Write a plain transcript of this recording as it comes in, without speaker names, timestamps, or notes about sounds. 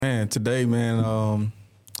Man, today, man,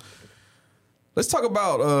 let's talk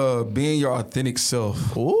about being your authentic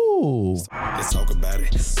self. Ooh. Let's talk about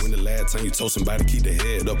it. When the last time you told somebody keep their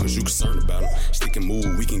head up cause you concerned about them. Stick and move,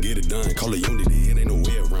 we can get it done. Call it unity, it ain't no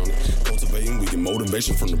way around it. Cultivating, we get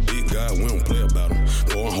motivation from the big guy. We don't play about them.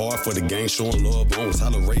 Going hard for the game, showing love, don't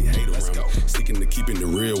tolerate hate around it. Sticking to keeping it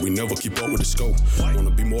real, we never keep up with the scope.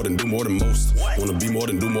 Wanna be more than do more than most. Wanna be more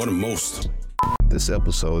than do more than most. This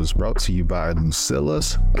episode is brought to you by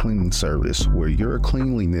Lucilla's Cleaning Service, where your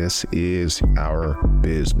cleanliness is our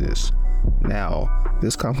business. Now,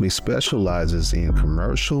 this company specializes in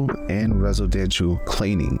commercial and residential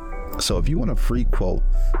cleaning. So if you want a free quote,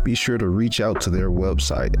 be sure to reach out to their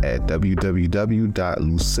website at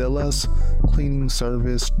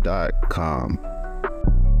www.lucillascleaningservice.com.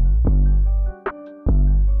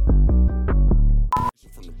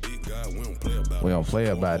 We don't play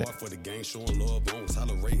about it.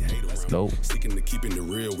 Nope. Sticking to keeping it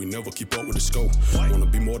real, we never keep up with the scope. Wanna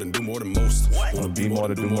be more than do more than most. Wanna be more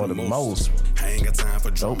than do more than most. I ain't got time for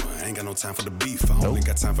drama. I ain't got no time for the beef. I only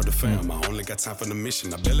got time for the fam. I only got time for the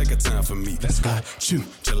mission. I barely got time for me. Let's go. Chill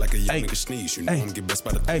like a young nigga sneeze. You know I'm get blessed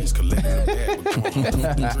by the things. Collecting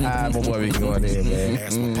the bag. My boy be going in, man.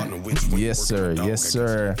 Ask my partner which one. Yes, sir. Yes,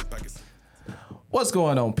 sir. What's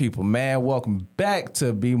going on, people, man? Welcome back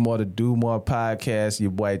to Be More to Do More podcast.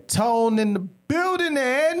 Your boy Tone in the building,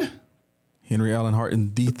 and Henry Allen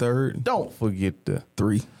Harton the third. don't forget the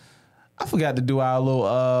 3. I forgot to do our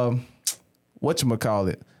little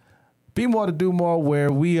whatchamacallit. Be More to Do More,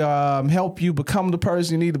 where we help you become the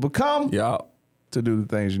person you need to become Yeah. to do the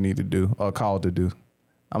things you need to do or called to do.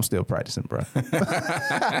 I'm still practicing, bro.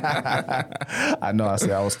 I know I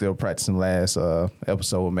said I was still practicing last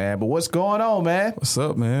episode, man. But what's going on, man? What's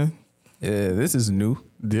up, man? Yeah, this is new.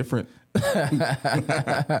 Different.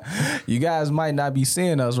 You guys might not be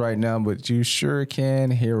seeing us right now, but you sure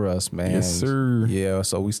can hear us, man. Yes, sir. Yeah,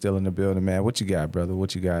 so we still in the building, man. What you got, brother?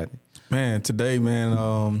 What you got? Man, today,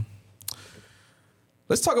 man,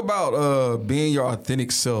 let's talk about being your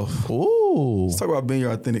authentic self. Ooh. Let's talk about being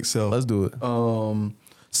your authentic self. Let's do it.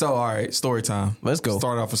 So, all right, story time. Let's go.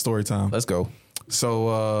 Start off with story time. Let's go.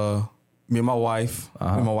 So, me and my wife,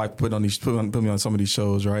 put me on some of these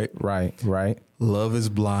shows, right? Right. Love is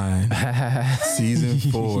Blind, season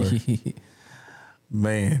 4.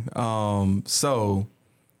 Man, so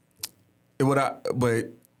I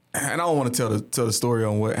don't want to tell the story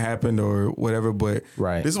on what happened or whatever, but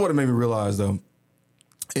Right. this is what it made me realize though,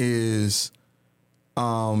 is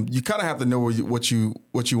you kind of have to know what you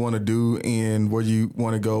want to do and where you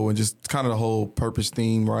want to go, and just kind of the whole purpose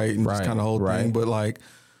theme, right? And just Right, kind of the whole thing, right.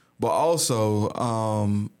 but also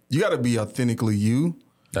you got to be authentically you.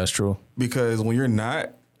 That's true. Because when you're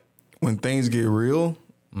not, when things get real,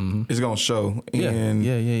 it's gonna show. And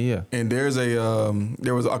Yeah. And there's a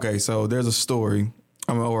there's a story.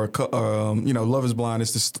 Love is Blind.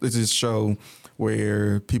 It's this show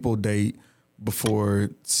where people date before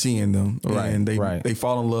seeing them, Right, and right. they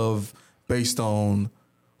fall in love based on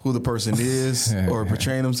who the person is or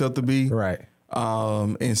portraying themselves to be, Right.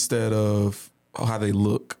 instead of how they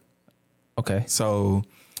look. Okay. So,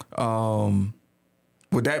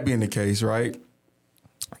 with that being the case, right?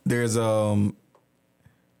 There's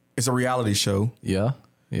it's a reality show, Yeah.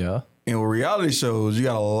 and with reality shows, you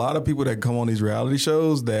got a lot of people that come on these reality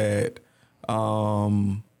shows that I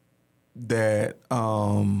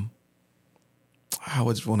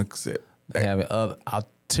would just want to say Having other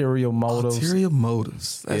ulterior motives. ulterior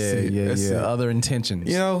motives. That's it. That's it. Other intentions.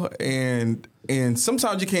 You know, and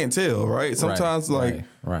sometimes you can't tell, right? Sometimes right.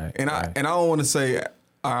 And I don't want to say,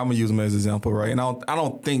 I'm gonna use him as an example, right? And I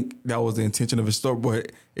don't think that was the intention of his story,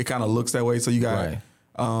 but it kind of looks that way. So you got, you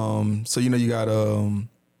got,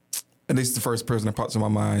 at least the first person that pops in my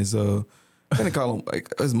mind is, I think they call him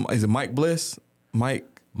is it Mike Bliss? Mike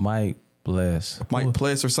Bless. Mike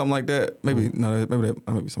Bliss or something like that. Maybe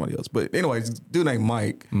maybe somebody else. But anyways, dude named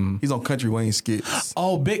Mike. He's on Country Wayne skits.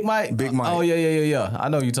 Oh, Big Mike. Big Mike. Oh yeah. I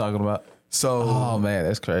know who you're talking about. So, Oh man,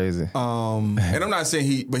 that's crazy. and I'm not saying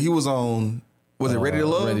he was on. Was it Ready to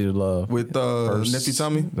Love? Ready to Love With nephew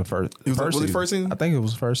Tommy? The first. Was it season. first season? I think it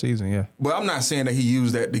was the first season. Yeah. But I'm not saying that he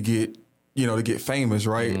used that to get famous,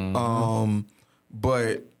 right?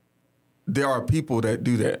 But there are people that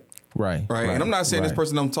do that, Right. And I'm not saying this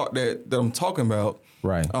person that I'm talking about,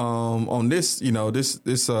 Right. on this,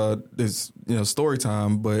 this story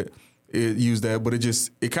time, but it used that, but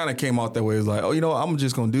it kind of came out that way. It's like, I'm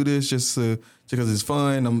just gonna do this just because it's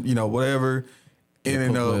fun. I'm, whatever.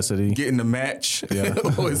 And end up getting the match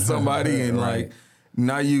with somebody, and like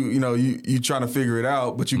now you trying to figure it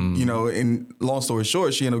out, but and long story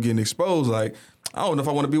short, she ended up getting exposed. Like, I don't know if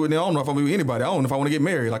I want to be with them. I don't know if I want to be with anybody. I don't know if I want to get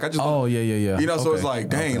married. Like I just. Oh yeah. You know, so it's like,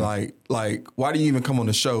 dang, like why do you even come on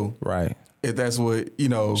the show? Right. If that's what you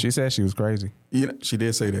know. She said she was crazy. You know, she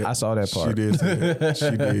did say that. I saw that part. She did say that.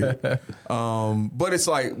 She did. But it's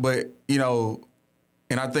like, you know,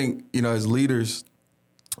 and I think, you know, as leaders,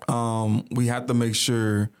 we have to make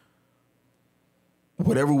sure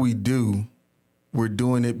whatever we do, we're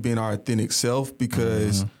doing it being our authentic self,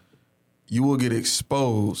 because you will get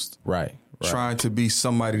exposed. Right. Trying to be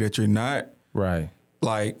somebody that you're not. Right.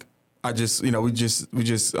 Like I just, you know, we just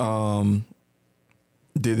did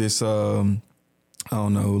this. I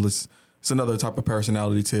don't know. It's another type of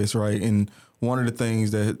personality test, right? And one of the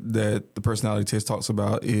things that the personality test talks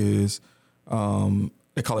about is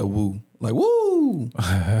they call it woo, like woo,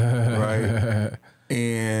 right?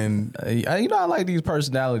 And you know, I like these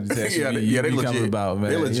personality tests. they legit. About, man.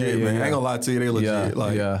 They legit, man. I ain't gonna lie to you, they legit.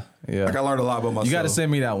 Yeah. Like I learned a lot about myself. You got to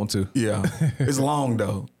send me that one too. Yeah, it's long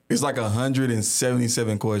though. It's like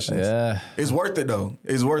 177 questions. Yeah, it's worth it though.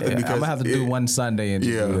 It's worth it because I'm gonna have to do one Sunday and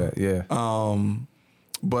just do that. Yeah.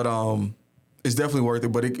 But it's definitely worth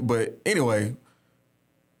it. But anyway,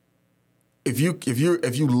 if you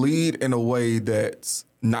lead in a way that's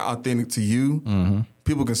not authentic to you,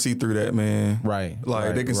 people can see through that, man. Right.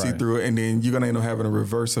 Like they can see through it, and then you're gonna end up having a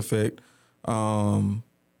reverse effect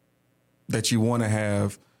that you want to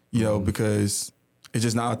have, you know, because it's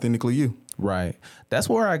just not authentically you. Right. That's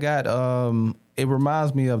where I got. It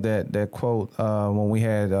reminds me of that quote when we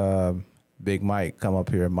had Big Mike come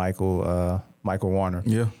up here, Michael Warner.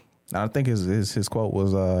 Yeah. I think his quote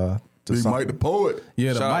was Big Mike the poet.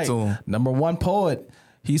 Yeah, the Mike, number one poet.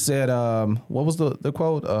 He said, what was the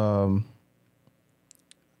quote?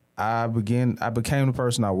 I became the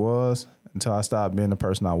person I was until I stopped being the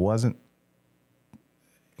person I wasn't.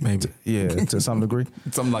 Maybe. To some degree.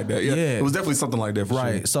 Something like that. Yeah. It was definitely something like that for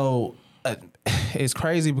right. sure. So it's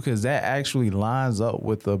crazy because that actually lines up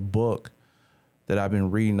with the book that I've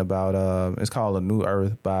been reading about. It's called A New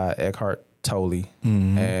Earth by Eckhart Tolle.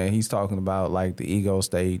 And he's talking about like the ego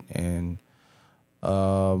state and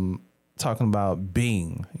talking about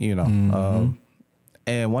being, you know.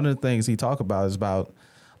 And one of the things he talked about is about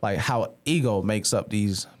like how ego makes up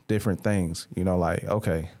these different things, you know, like,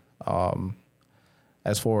 okay,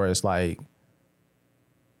 as far as like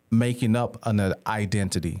making up an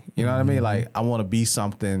identity, you know what I mean? Like I want to be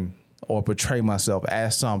something or portray myself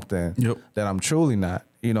as something that I'm truly not,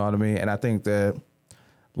 you know what I mean? And I think that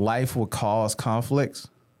life will cause conflicts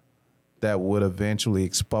that would eventually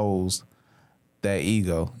expose that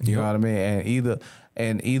ego, you know what I mean?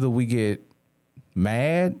 And either we get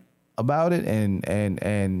mad about it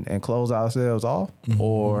and close ourselves off,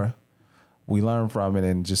 or we learn from it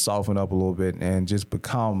and just soften up a little bit and just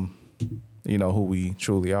become, you know, who we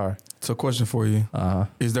truly are. So question for you.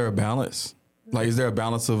 Is there a balance? Like, is there a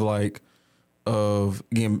balance of like,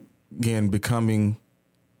 again, becoming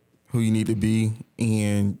who you need to be?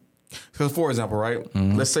 And because for example, right,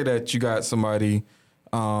 let's say that you got somebody,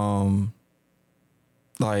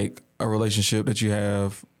 like a relationship that you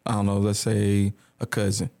have, I don't know, let's say a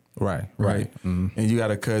cousin. Right. And you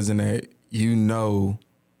got a cousin that, you know,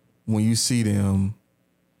 when you see them,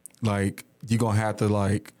 like you're going to have to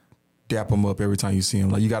like dap them up every time you see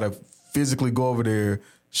them. Like you got to physically go over there,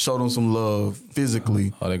 show them some love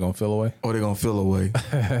physically. Are they going to feel away? Or they're going to feel away.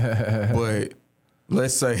 But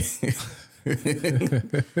let's say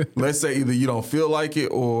either you don't feel like it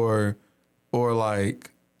or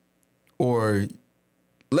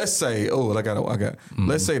let's say,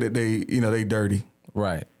 let's say that they, you know, they dirty.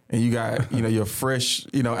 Right. And you got, you know, your fresh,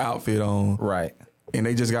 you know, outfit on. Right. And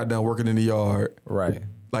they just got done working in the yard. Right.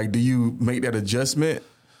 Like, do you make that adjustment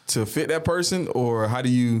to fit that person, or how do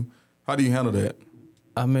you handle that?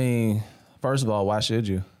 I mean, first of all, why should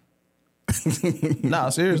you? No,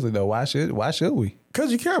 seriously though, why should we?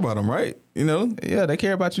 Because you care about them, right? You know? Yeah, they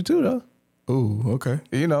care about you too, though. Ooh, okay.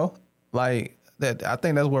 You know, like that. I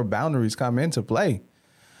think that's where boundaries come into play.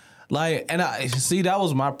 Like, and I see that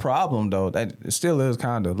was my problem though. That it still is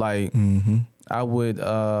kind of like I would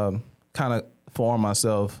kind of form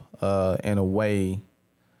myself in a way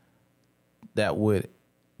that would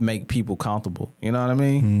make people comfortable. You know what I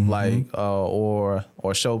mean? Like, or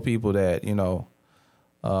show people that, you know,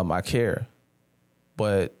 I care.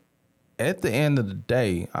 But at the end of the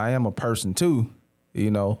day, I am a person too, you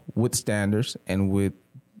know, with standards and with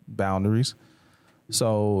boundaries.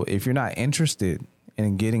 So if you're not interested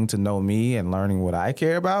in getting to know me and learning what I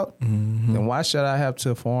care about, then why should I have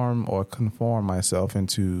to form or conform myself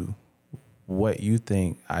into what you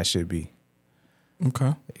think I should be?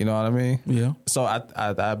 Okay. You know what I mean? Yeah. So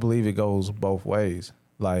I believe it goes both ways.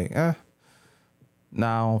 Like, nah,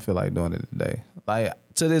 I don't feel like doing it today. Like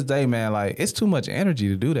to this day, man, like it's too much energy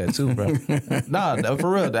to do that too, bro. Nah,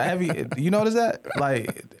 for real. The heavy, you notice that?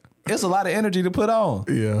 Like it's a lot of energy to put on.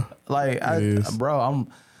 Yeah. Like I'm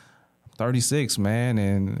 36, man,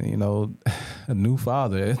 and you know, a new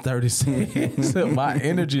father at 36. My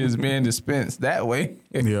energy is being dispensed that way.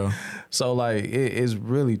 Yeah. So like it's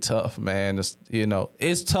really tough, man.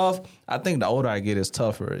 It's tough. I think the older I get, it's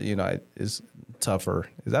tougher. You know, it's tougher.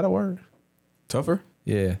 Is that a word? Tougher?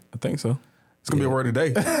 Yeah, I think so. It's gonna be a word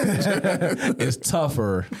today. it's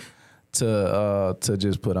tougher to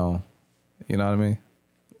just put on. You know what I mean?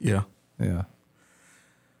 Yeah. Yeah.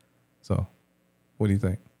 So, what do you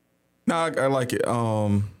think? No, I like it.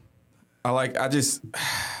 I just.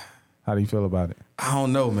 How do you feel about it? I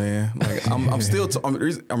don't know, man. Like I'm still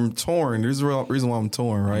I'm torn. There's a real reason why I'm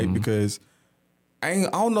torn, right? Mm-hmm. Because I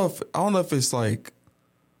don't know if it's like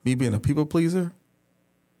me being a people pleaser,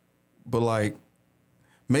 but like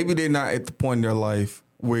maybe they're not at the point in their life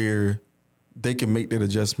where they can make that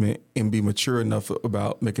adjustment and be mature enough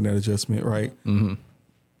about making that adjustment, right? Mm-hmm.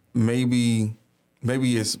 Maybe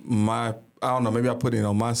it's I don't know. Maybe I put it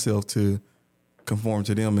on myself to conform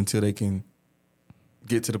to them until they can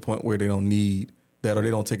get to the point where they don't need that or they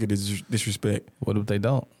don't take it as disrespect. What if they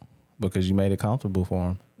don't? Because you made it comfortable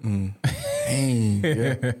for them. Dang,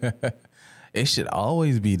 yeah. It should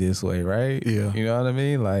always be this way, right? Yeah. You know what I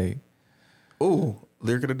mean? Like, Ooh,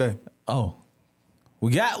 lyric of the day. oh,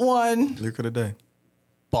 we got one. Lyric of the day.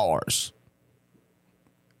 Bars.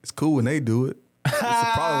 It's cool when they do it. It's a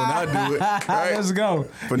problem when I do it. Right? Let's go.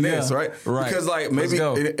 Finesse, Yeah. right? Right. Because like Let's maybe,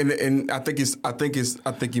 go. and I think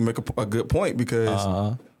you make a good point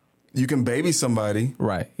because you can baby somebody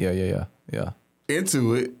Right. Yeah.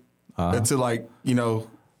 into it until like, you know,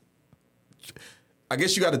 I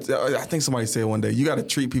guess you got to, I think somebody said one day, you got to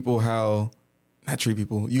treat people not treat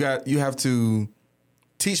people. You have to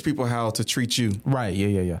teach people how to treat you. Right.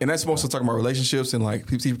 Yeah. And that's mostly talking about relationships and like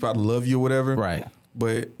teach people how to love you or whatever. Right.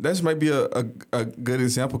 But that's might be a good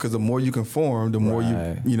example because the more you conform, the more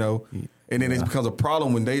you know, and then it becomes a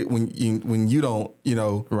problem when you don't, you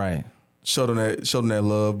know, Right. show them that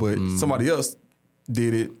love, but somebody else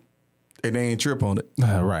did it and they ain't trip on it.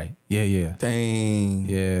 Right. Yeah. Dang.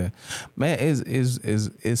 Yeah, man,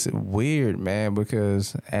 it's weird, man,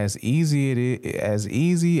 because as easy as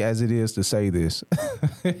it is to say this,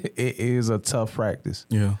 it is a tough practice.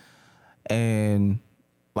 Yeah. And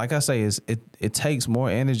like I say, it takes more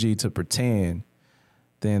energy to pretend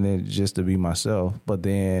than it just to be myself. But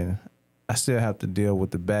then I still have to deal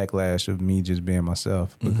with the backlash of me just being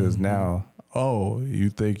myself because now, oh, you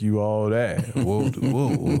think you all that?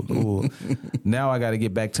 Whoa. Now I got to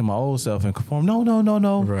get back to my old self and conform. No.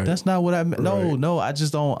 Right. That's not what I meant. Right. No, I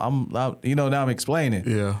just don't. I'm now I'm explaining.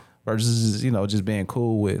 Yeah. Versus, just being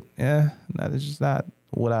cool with, that's just not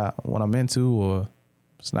what I'm into, or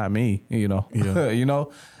it's not me, Yeah.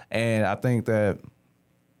 And I think that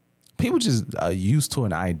people just are used to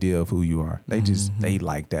an idea of who you are. They just, they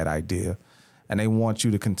like that idea and they want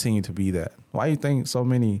you to continue to be that. Why do you think so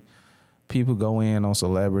many people go in on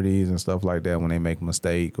celebrities and stuff like that when they make a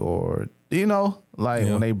mistake or,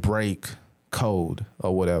 when they break code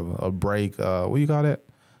or whatever, or break, what do you call that?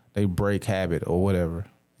 They break habit or whatever.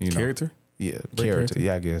 Character? Yeah, Break character.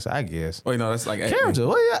 Yeah, I guess. Wait, no, that's like Character.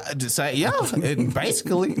 Well, yeah, just say And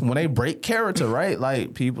basically, when they break character, right?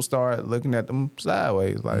 Like people start looking at them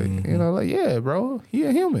sideways, like yeah, bro, he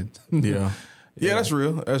a human. Yeah. Yeah, that's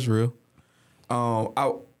real. That's real.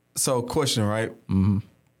 So question, right? Mm-hmm.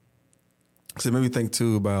 So it made me think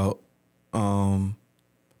too about, all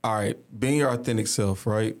right, being your authentic self,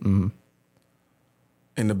 right? Mm-hmm.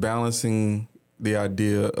 And the balancing the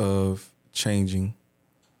idea of changing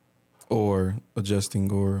or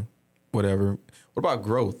adjusting or whatever. What about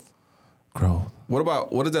growth?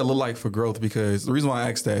 What does that look like for growth? Because the reason why I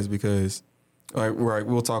asked that is because, we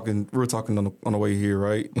were talking on the way here,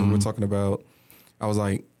 right? And we were talking about, I was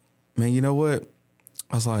like, man, you know what?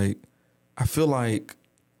 I was like, I feel like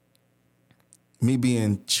me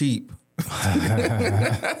being cheap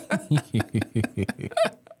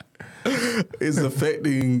is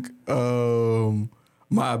affecting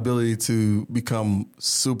my ability to become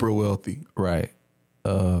super wealthy. Right.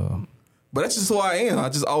 But that's just who I am. I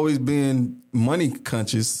just always been money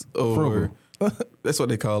conscious, or that's what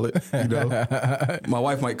they call it. My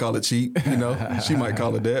wife might call it cheap. She might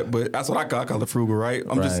call it that, but that's what I call it frugal. Right.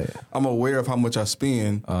 I'm aware of how much I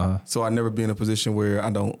spend, so I never be in a position where I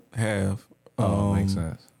don't have. Makes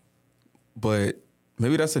sense. But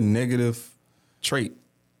maybe that's a negative trait.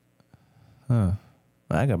 I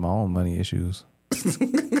got my own money issues.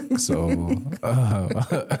 So,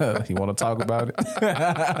 you want to talk about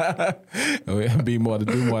it? Be more to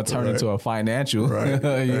do more, turn into a financial. Right.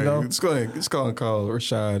 You know. It's going to call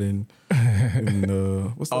Rashad and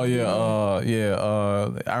what's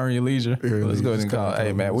the Earn Your Leisure. Let's go ahead and call.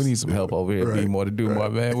 Hey man, we need some help over here. Be more to do more,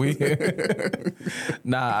 man. We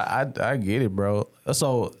Nah, I get it, bro.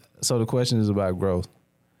 So the question is about growth.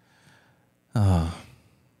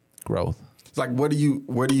 Growth. It's like, where do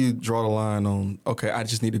you draw the line on? Okay, I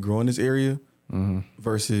just need to grow in this area,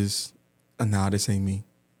 versus, nah, this ain't me.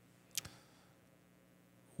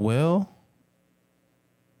 Well,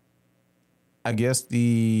 I guess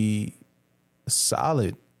the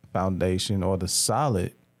solid foundation or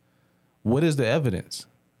what is the evidence?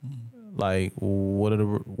 Like,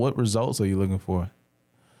 what results are you looking for?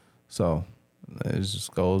 So it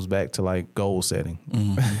just goes back to like goal setting.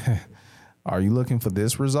 Are you looking for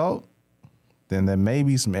this result? Then there may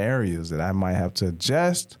be some areas that I might have to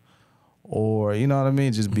adjust, or, you know what I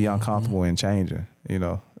mean? Just be uncomfortable in changing, you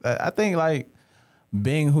know? I think like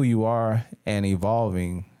being who you are and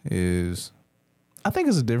evolving is, I think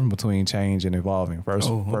it's a difference between change and evolving first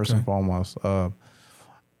and foremost.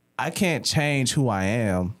 I can't change who I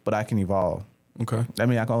am, but I can evolve. Okay. I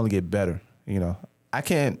mean, I can only get better, you know? I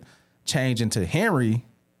can't change into Henry,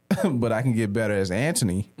 but I can get better as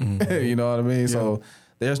Anthony. You know what I mean? Yeah. So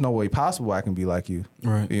there's no way possible I can be like you,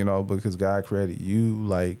 right? You know, because God created you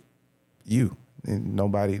like you. And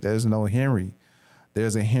there's no Henry.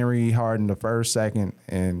 There's a Henry Harden the first, second,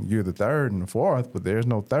 and you're the third and the fourth, but there's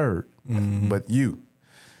no third, but you.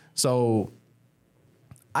 So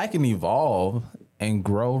I can evolve and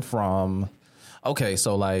grow from, okay,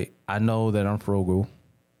 so like I know that I'm frugal.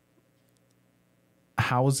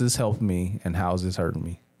 How is this helping me and how is this hurting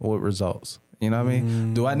me? What results? You know what I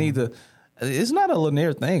mean? Do I need to... It's not a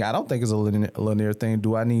linear thing. I don't think it's a linear thing.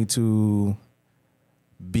 Do I need to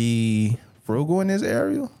be frugal in this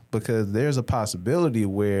area? Because there's a possibility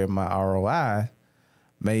where my ROI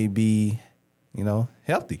may be, you know,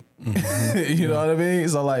 healthy. You know what I mean?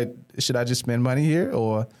 So like, should I just spend money here,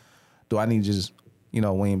 or do I need to just, you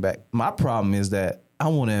know, wean back? My problem is that I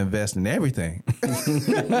want to invest in everything.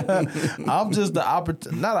 I'm just not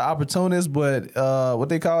an opportunist, but what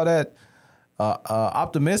they call that?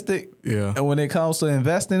 Optimistic. Yeah. And when it comes to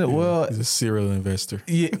investing, well, he's a serial investor.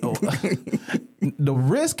 Yeah. The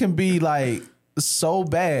risk can be like so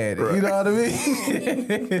bad. Right. You know what I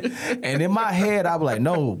mean? And in my head, I be like,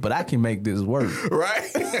 no, but I can make this work. Right.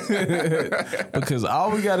 Because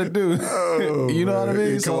all we got to do, you know what I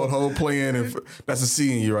mean? So whole plan, and that's a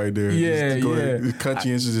C in you right there. Yeah, just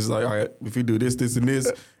conscientious, just like, all right, if you do this, this, and this,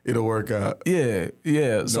 it'll work out. Yeah.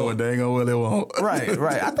 So no, dang on well it won't. Right.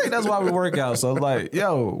 I think that's why we work out. So like,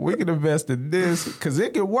 yo, we can invest in this because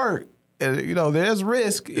it can work. You know, there's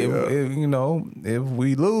risk. If you know, if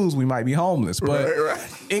we lose, we might be homeless. But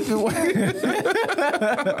it can work.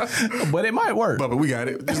 But it might work. But we got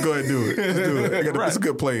it. Just go ahead and do it. Just do it. It's a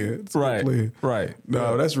good plan. Right.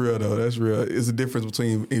 No, that's real though. That's real. It's a difference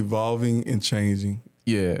between evolving and changing.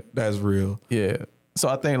 Yeah, that's real. Yeah. So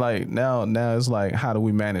I think like now it's like, how do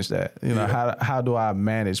we manage that? You know, how do I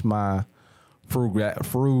manage my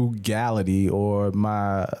frugality or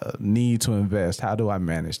my need to invest? How do I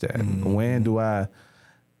manage that? When do I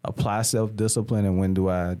apply self-discipline and when do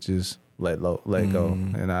I just let go?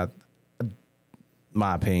 And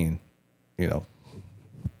my opinion, you know,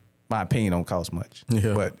 my opinion don't cost much.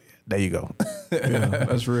 Yeah. But there you go. Yeah,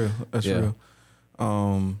 that's real. That's real.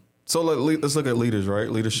 So let's look at leaders, right?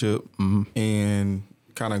 Leadership and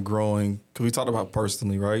kind of growing, because we talked about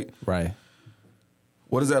personally, right? Right.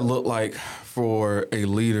 What does that look like for a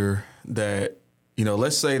leader that, you know,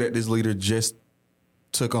 let's say that this leader just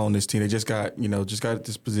took on this team. They just got at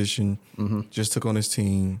this position, just took on this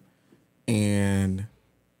team, and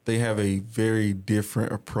they have a very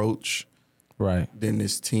different approach than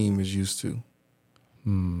this team is used to.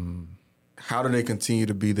 How do they continue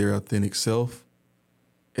to be their authentic self,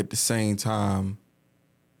 at the same time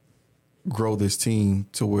grow this team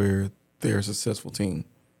to where they're a successful team,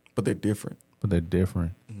 but they're different? I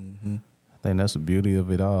think that's the beauty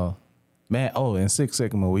of it all, man. Oh, in Six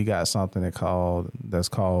Sigma, we got something that's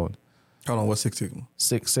called. Hold on, what's Six Sigma?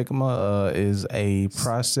 Six Sigma is a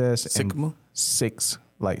process. Sigma?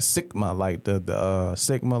 Like Sigma, like the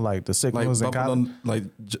Sigma, like the Sigmas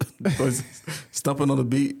like and stumping on the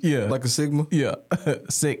beat. Yeah, like a Sigma. Yeah,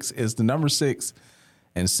 6 is the number 6,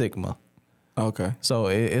 and Sigma. Okay, so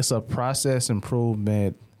it's a process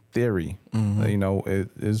improvement theory. You know, it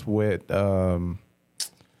is what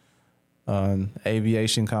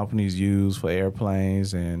aviation companies use for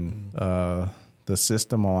airplanes and the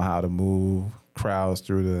system on how to move crowds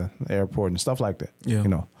through the airport and stuff like that. Yeah. You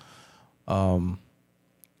know,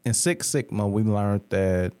 in Six Sigma, we learned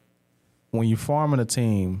that when you're forming a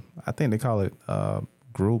team, I think they call it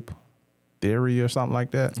group theory or something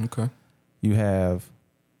like that. Okay. You have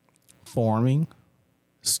forming,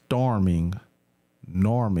 storming,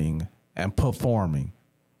 norming, and performing.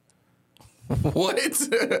 What?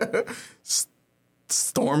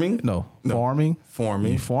 Storming? No, forming.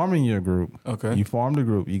 Forming. You forming your group. Okay. You form the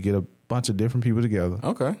group. You get a bunch of different people together.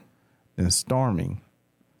 Okay. Then storming.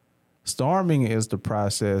 Storming is the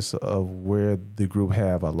process of where the group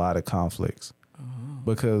have a lot of conflicts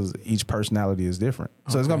because each personality is different.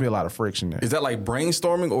 So there's gonna be a lot of friction there. Is that like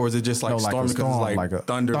brainstorming, or is it just like No, like a storming because storm, it's like like a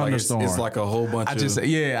thunder? Like it's thunderstorm. like a whole bunch I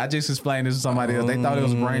just explained this to somebody else. They thought it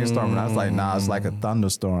was brainstorming. I was like, nah, it's like a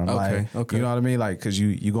thunderstorm. Okay, Like, okay. you know what I mean? Like, cause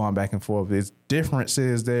you going back and forth. There's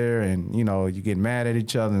differences there, and you know you get mad at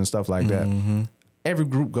each other and stuff like that. Every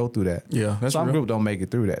group go through that. Yeah, that's some real. group don't make it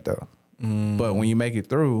through that though. But when you make it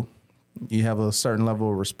through, you have a certain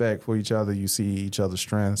level of respect for each other. You see each other's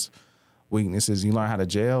strengths, weaknesses. You learn how to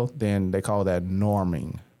gel. Then they call that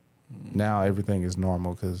norming. Now everything is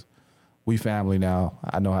normal because we family now.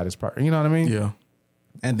 I know how this part. You know what I mean? Yeah.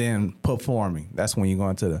 And then performing. That's when you go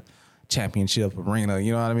into the championship arena.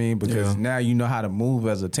 You know what I mean? Because Yeah. now you know how to move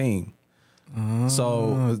as a team.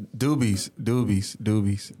 So Doobies.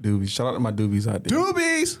 Shout out to my doobies out there.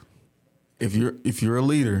 doobies. If you're a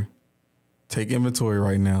leader, take inventory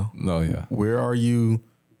right now. No, yeah. Where are you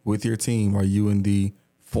with your team? Are you in the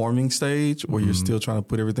forming stage where you're still trying to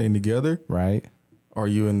put everything together? Right. Are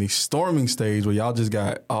you in the storming stage where y'all just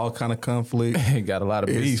got all kind of conflict? Got a lot of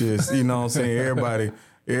It's beef. just, you know what I'm saying?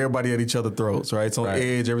 Everybody at each other's throats, right? It's on Right.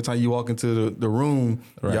 edge. Every time you walk into the room,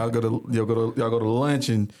 Right. y'all go to lunch,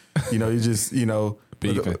 and you know, you just, you know,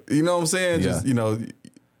 Beefing. you know what I'm saying? Yeah. Just, you know,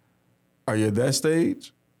 are you at that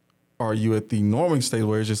stage? Are you at the norming stage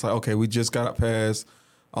where it's just like, okay, we just got past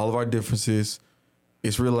all of our differences.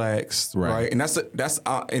 It's relaxed, Right. right? And that's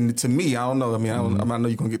and to me, I don't know. I mean, I know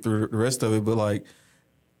you're gonna get through the rest of it, but like,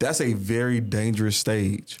 that's a very dangerous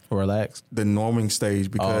stage, Relaxed. the norming stage,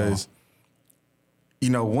 because you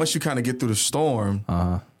know, once you kind of get through the storm,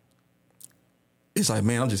 it's like,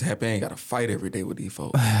 man, I'm just happy I ain't got to fight every day with these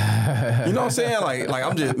folks. You know what I'm saying? Like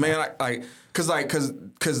I'm just, man,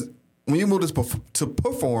 cause when you move this to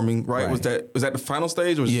performing, right? Was that the final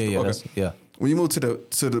stage? Or Yeah, okay. yeah. When you move to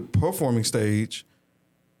the performing stage,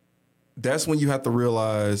 that's when you have to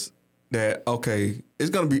realize that, okay, it's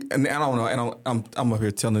gonna be, and I don't know, and I'm up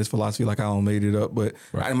here telling this philosophy like I don't made it up, but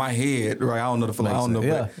in my head, right? I don't know the philosophy. I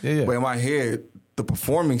don't know, but in my head, the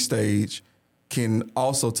performing stage can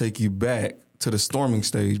also take you back to the storming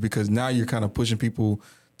stage, because now you're kind of pushing people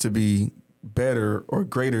to be better or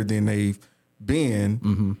greater than they've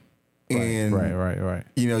been, and Right.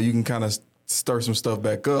 you know, you can kind of stir some stuff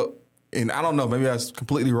back up. And I don't know, maybe that's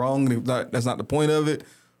completely wrong. That's not the point of it.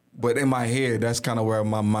 But in my head, that's kind of where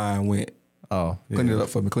my mind went. Oh, yeah. Clean it up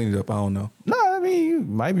for me. Clean it up. I don't know. No, I mean, you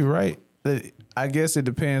might be right. I guess it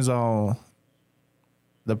depends on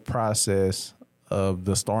the process of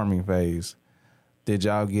the storming phase. Did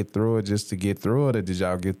y'all get through it just to get through it, or did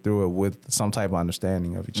y'all get through it with some type of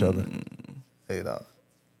understanding of each other? You know,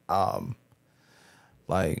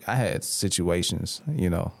 like I had situations, you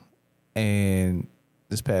know, and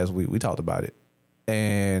this past week we talked about it,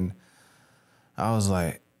 and I was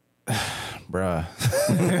like, bruh,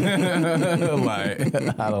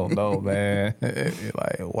 like, I don't know, man.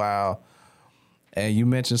 Like, wow. And you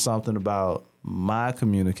mentioned something about my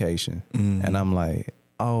communication, and I'm like,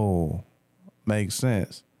 oh, makes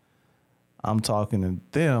sense. I'm talking to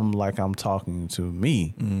them like I'm talking to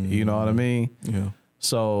me. You know what I mean? Yeah.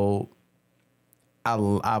 So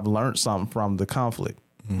I've learned something from the conflict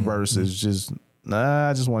versus just,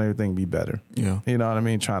 I just want everything to be better. Yeah. You know what I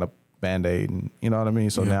mean? Trying to Band-Aid, and you know what I mean?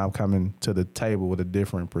 So now I'm coming to the table with a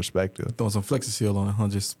different perspective. Throwing some Flexi-Seal on it, huh?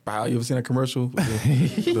 Just bow. You ever seen that commercial?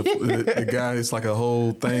 The guy, it's like a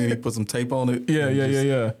whole thing. He put some tape on it.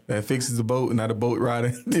 Yeah. That fixes the boat, and now the boat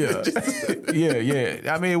riding. Yeah.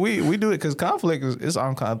 I mean, we do it because conflict is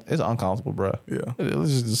uncomfortable, bro. Yeah.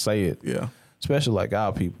 Let's just say it. Yeah. Especially like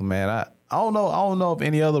our people, man. I don't know if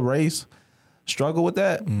any other race struggle with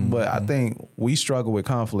that, but I think we struggle with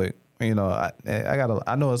conflict. You know,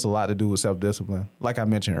 I know it's a lot to do with self-discipline, like I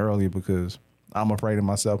mentioned earlier, because I'm afraid of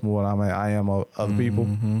myself more than I am of other people.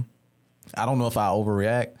 I don't know if I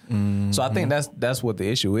overreact. So I think that's what the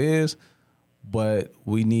issue is, but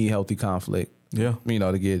we need healthy conflict. Yeah. You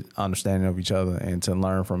know, to get understanding of each other and to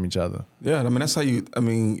learn from each other. Yeah, I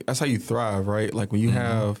mean that's how you thrive, right? Like when you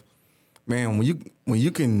have, man, when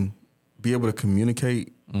you can be able to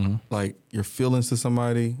communicate like your feelings to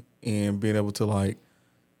somebody and being able to like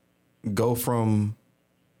go from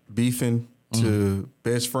beefing to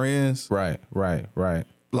best friends. Right.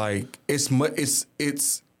 Like it's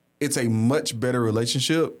a much better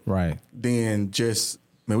relationship. Right. Than just,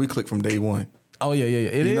 man, we click from day one. Oh yeah.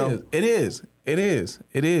 It is.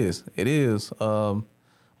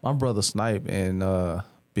 My brother Snipe and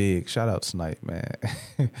Big, shout out Snipe, man.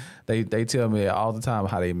 they tell me all the time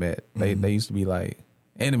how they met. They used to be like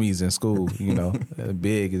enemies in school, you know.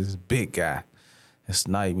 Big is this big guy. And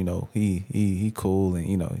Snipe, you know, he cool and,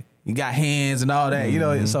 you know, he got hands and all that, you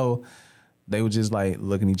know. So they were just like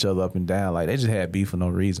looking each other up and down, like they just had beef for no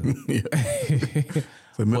reason.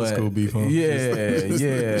 So middle school beef, huh?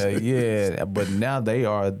 Yeah. But now they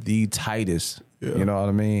are the tightest. Yeah. You know what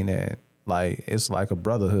I mean? And like it's like a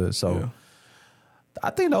brotherhood. So I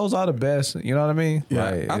think those are the best. You know what I mean? Yeah.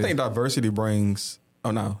 Like, I think diversity brings.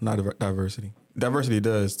 Oh no, not diversity. Diversity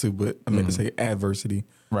does too, but I meant to say adversity.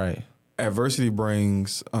 Right. Adversity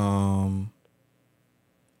brings a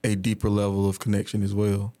deeper level of connection as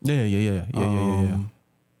well. Yeah. You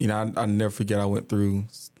know, I never forget. I went through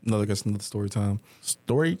another story time.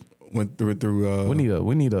 Story. Went through.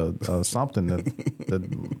 We need a something to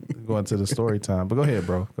go into the story time. But go ahead,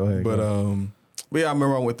 bro. Go ahead. But yeah, I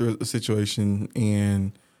remember I went through a situation,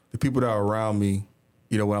 and the people that are around me,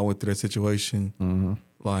 you know, when I went through that situation,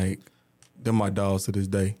 like they're my dogs to this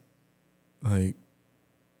day. Like,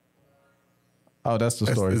 oh, that's the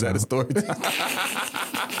story. Is that the story time?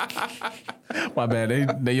 My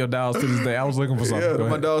bad. They your dogs to this day. I was looking for something. Yeah, they're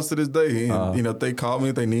my dogs to this day. And, you know, if they call me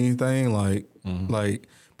if they need anything, like,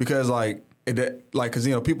 because because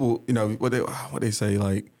you know, people, you know, what they say,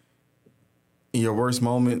 like, in your worst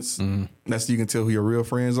moments, that's you can tell who your real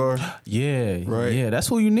friends are. Yeah, right. Yeah, that's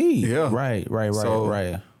who you need. Yeah, right.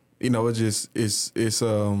 So, you know, it's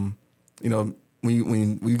you know,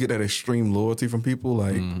 when you get that extreme loyalty from people,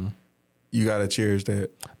 like you gotta cherish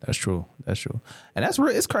that. That's true. And that's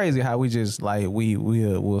it's crazy how we just like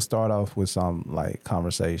we'll start off with some like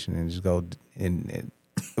conversation and just go and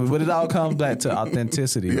but it all comes back to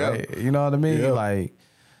authenticity, right? You know what I mean? Yeah.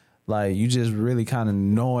 Like you just really kind of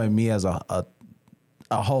knowing me as a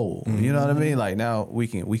whole. You know what I mean? Like now we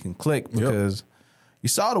can click because you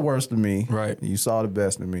saw the worst of me, right? You saw the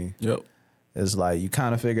best of me. Yep. It's like you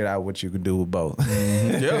kind of figured out what you could do with both.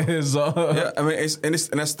 Yeah. So, yeah. I mean, and that's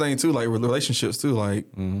the thing too. Like relationships too. Like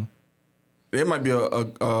there might be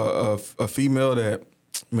a female that,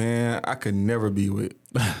 man, I could never be with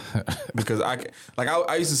because I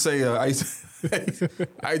used to say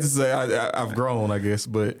I've grown, I guess,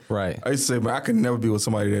 but right. I used to say, man, I could never be with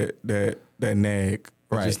somebody that nag,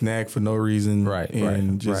 right? Just nag for no reason, right?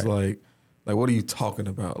 And just like what are you talking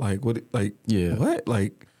about? Like what? Like what?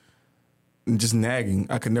 Like just nagging.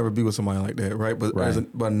 I could never be with somebody like that, right? But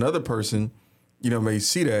but another person, you know, may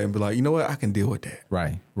see that and be like, you know what, I can deal with that,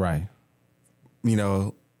 right? You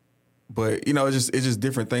know. But you know, it's just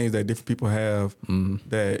different things that different people have.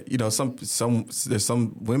 That you know, there's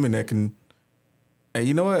some women that can. Hey,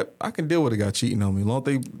 you know what? I can deal with a guy cheating on me. As long as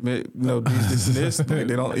they, you know, this and this, they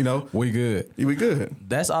don't, you know, we good. We good.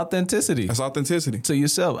 That's authenticity. To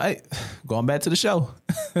yourself. Hey, going back to the show,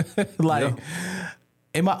 like,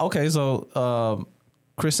 so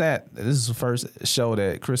Chris Sant. This is the first show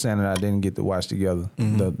that Chris Sant and I didn't get to watch together.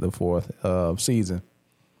 The fourth season,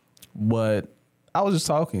 but I was just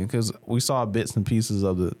talking because we saw bits and pieces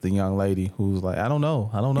of the young lady who was like, I don't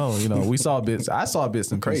know. You know, we saw bits. I saw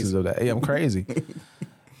bits and pieces of that. Yeah, I'm crazy.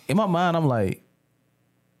 In my mind, I'm like,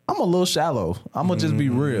 I'm a little shallow. I'm gonna just be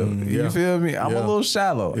real. You feel me? I'm a little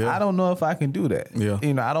shallow. I don't know if I can do that.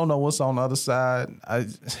 You know, I don't know what's on the other side. I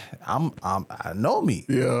know me.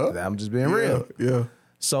 I'm just being real.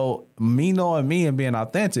 So me knowing me and being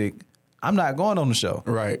authentic, I'm not going on the show.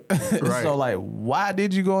 Right. So like, why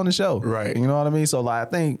did you go on the show? Right. You know what I mean? So like,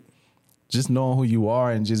 I think just knowing who you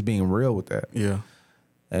are and just being real with that. Yeah.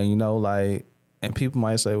 And you know, like, and people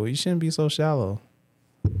might say, well, you shouldn't be so shallow.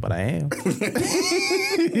 But I am.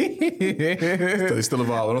 It's still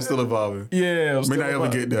evolving. I'm still evolving. Yeah. May not ever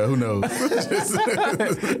get there. Who knows?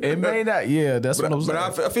 It may not. Yeah, that's what I'm saying.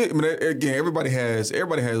 But I feel, I mean, again, everybody has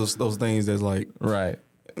those things that's like, right.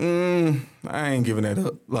 I ain't giving that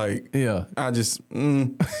up. Like, I just,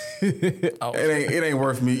 it ain't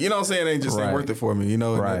worth me. You know what I'm saying? It ain't worth it for me. You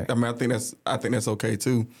know, right. I mean, I think that's okay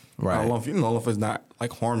too. Right. I don't know if it's not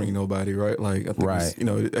like harming nobody, right? Like, I think it's, you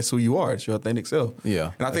know, that's who you are. It's your authentic self.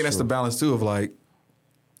 Yeah. And I think that's the balance too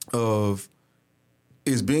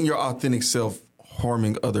is being your authentic self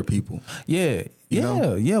harming other people. Yeah. You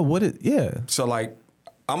know? Yeah. So like,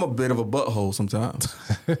 I'm a bit of a butthole sometimes.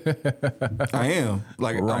 I am.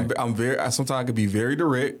 Like Right. I'm very. Sometimes I can be very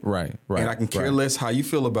direct. Right. And I can care less how you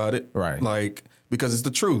feel about it. Right. Like because it's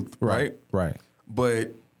the truth. Right. Right.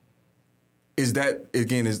 But is that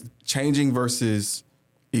again is changing versus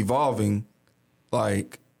evolving?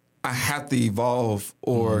 Like I have to evolve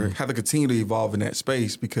or have to continue to evolve in that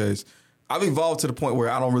space because I've evolved to the point where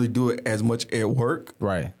I don't really do it as much at work.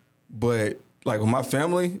 Right. But like with my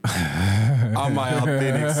family, I'm my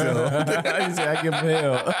authentic self. You say I can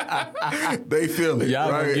tell. They feel it.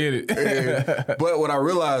 Y'all right? gonna get it. But what I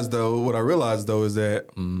realized though is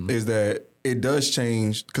that it does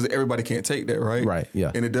change because everybody can't take that, right? Right,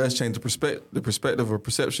 yeah. And it does change the perspective or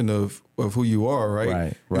perception of who you are, right?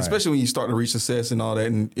 Right. And especially when you start to reach success and all that,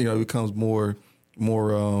 and it becomes more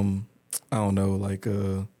I don't know, like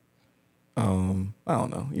I don't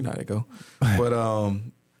know, you know how they go, but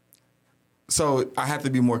so I have to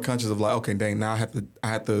be more conscious of like, okay, dang, now I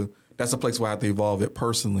have to. That's a place where I have to evolve it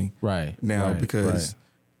personally, Right. now Right. because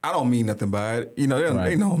I don't mean nothing by it. They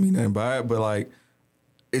don't mean nothing by it, but like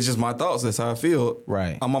it's just my thoughts. That's how I feel.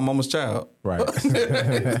 Right. I'm my mama's child. Right.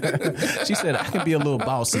 She said I can be a little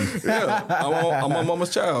bossy. Yeah, I'm my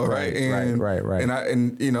mama's child, right? Right.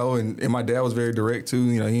 And my dad was very direct too.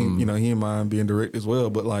 He didn't mind being direct as well.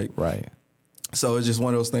 But like, Right. so it's just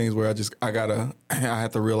one of those things where I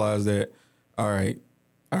have to realize that. All right,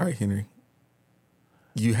 Henry,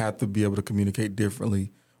 you have to be able to communicate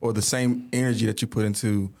differently, or the same energy that you put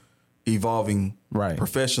into evolving Right.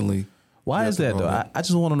 professionally. Why is that though? I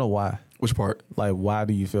just want to know why. Which part? Like, why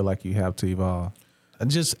do you feel like you have to evolve?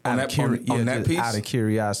 Just On out that piece? out of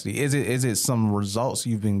curiosity, is it some results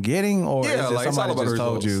you've been getting, or is it like it's all somebody about just the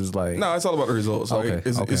told results. you? It's like, No, it's all about the results. Like,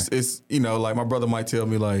 Okay, okay. It's like my brother might tell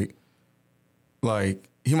me like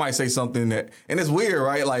he might say something that, and it's weird,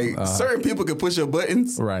 right? Like certain people can push your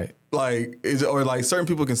buttons, right, like or like certain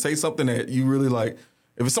people can say something that you really like.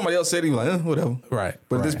 If it's somebody else said it, you're like, whatever. Right.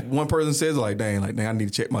 But if right. this one person says like, dang, I need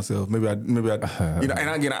to check myself. Maybe I, and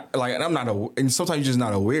again, and I'm not, and sometimes you're just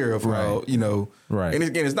not aware of how, Right. And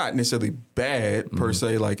again, it's not necessarily bad per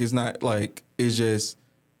se. Like, it's not like, it's just,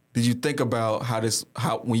 did you think about how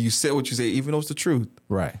when you said what you said, even though it's the truth,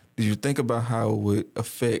 Right. did you think about how it would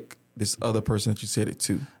affect this other person that you said it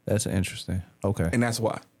to? That's interesting. Okay. And that's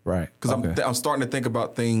why. Right. Because okay. I'm starting to think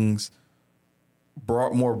about things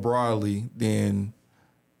more broadly than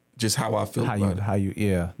just how I feel about it.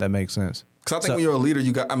 Yeah, that makes sense. Because I think when you're a leader,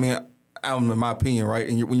 in my opinion, right?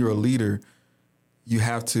 And when you're a leader, you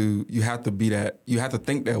have to be that. You have to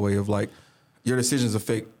think that way of like your decisions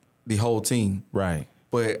affect the whole team. Right.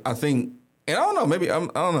 But I think, and I don't know,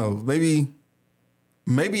 maybe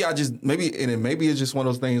maybe it's just one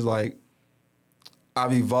of those things like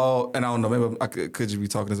I've evolved, and I don't know, maybe I could just be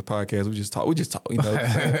talking as a podcast. We just talk.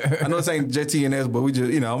 I know this ain't JTNS, but we just,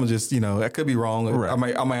 I'm just, that could be wrong. Right.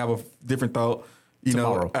 I might have a different thought.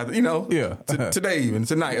 Tomorrow. Yeah. Today even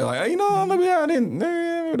tonight, like maybe I didn't.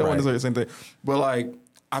 Maybe I don't want to say the same thing, but like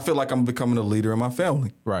I feel like I'm becoming a leader in my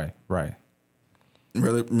family. Right. Right.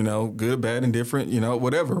 Really, good, bad, and different.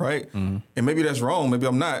 Whatever, right? Mm-hmm. And maybe that's wrong. Maybe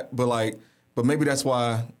I'm not. But maybe that's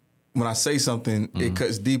why when I say something, it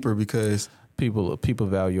cuts deeper because people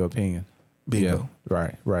value your opinion. Bingo.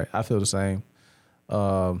 Yeah. Right. I feel the same.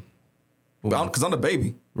 Because I'm the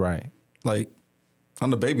baby. Right. Like,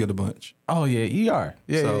 I'm the baby of the bunch. Oh, yeah, you are.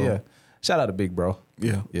 Yeah, yeah. Shout out to Big Bro.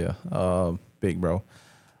 Yeah. Yeah. Big Bro.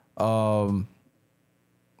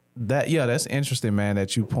 That's interesting, man,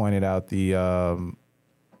 that you pointed out the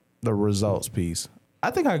results piece.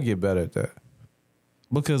 I think I can get better at that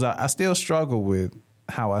because I still struggle with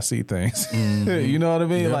how I see things. Mm-hmm. You know what I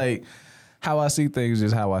mean? Yeah. Like, how I see things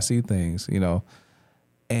is how I see things,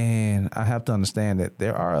 And I have to understand that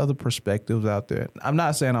there are other perspectives out there. I'm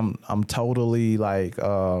not saying I'm totally like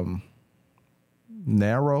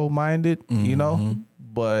narrow-minded,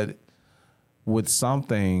 but with some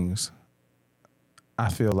things, I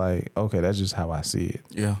feel like, okay, that's just how I see it.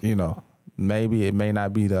 Yeah. Maybe it may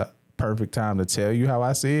not be the perfect time to tell you how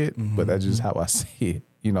I see it, but that's just how I see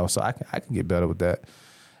it. So I can get better with that.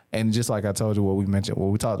 And just like I told you what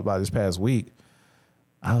we talked about this past week,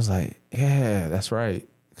 I was like, yeah, that's right.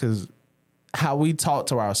 Because how we talk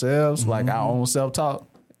to ourselves, like our own self-talk,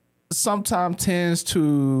 sometimes tends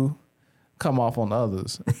to come off on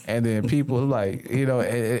others. And then people like,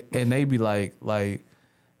 and they be like,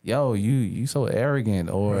 yo, you so arrogant,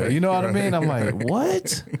 or you know what I mean? I'm like,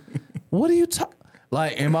 what? What are you talking?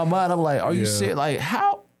 Like in my mind, I'm like, are you serious? Like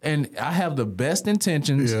how? And I have the best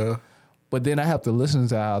intentions. Yeah. But then I have to listen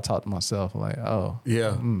to how I talk to myself. I'm like, oh,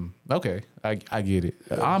 yeah, okay, I get it.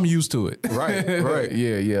 I'm used to it. Right.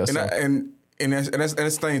 Yeah. And that's the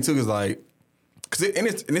thing too, is like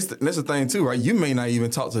that's the thing too, right? You may not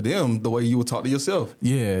even talk to them the way you would talk to yourself.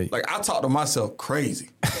 Yeah. Like I talk to myself crazy.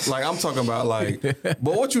 Like I'm talking about like, but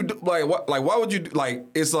what you do? Like what? Like why would you? Like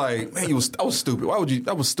it's like, man, I was stupid. Why would you?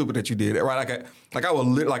 That was stupid that you did it, right?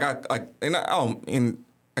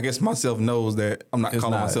 I guess myself knows that I'm not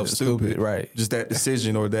calling myself stupid, right? Just that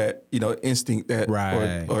decision or that instinct that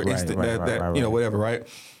or instinct that whatever, right?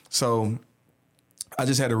 So I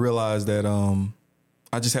just had to realize that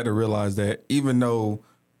even though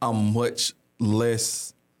I'm much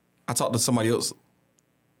less, I talk to somebody else,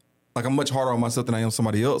 like I'm much harder on myself than I am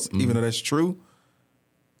somebody else, even though that's true.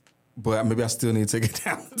 But maybe I still need to take it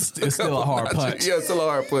down. It's still a hard punch. Yeah, it's still a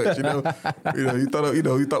hard punch. You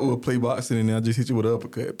thought we would play boxing, and then I just hit you with an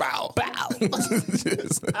uppercut. Bow, bow.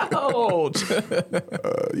 Ouch.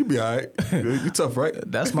 You be all right. You tough, right?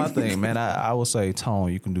 That's my thing, man. I would say,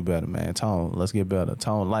 Tone, you can do better, man. Tone, let's get better.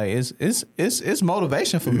 Tone, like it's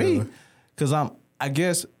motivation for me, because I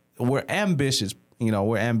guess we're ambitious.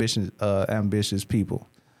 We're ambitious people.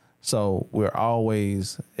 So we're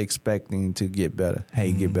always expecting to get better.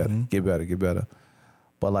 Hey, get better, get better, get better.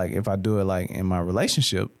 But like if I do it like in my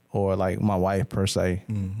relationship or like my wife per se,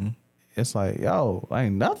 it's like, yo,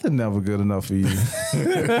 ain't nothing never good enough for you.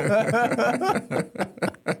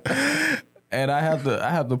 And I have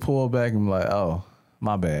to pull back and be like, oh,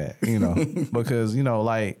 my bad, because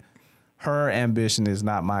like her ambition is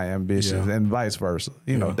not my ambition, and vice versa.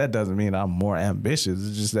 That doesn't mean I'm more ambitious.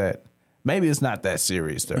 It's just that. Maybe it's not that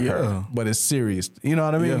serious to her, but it's serious. You know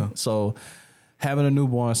what I mean? Yeah. So having a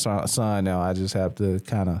newborn son now, I just have to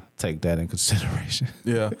kind of take that in consideration.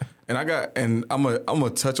 Yeah, and I'm gonna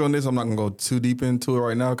touch on this. I'm not gonna go too deep into it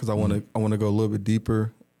right now because I want to go a little bit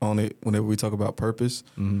deeper on it whenever we talk about purpose.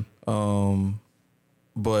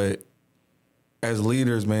 But as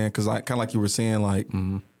leaders, man, because I kind of like you were saying, like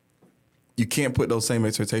you can't put those same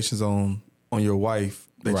expectations on your wife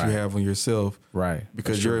that you have on yourself, right?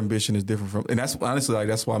 Because your ambition is different from, and that's honestly like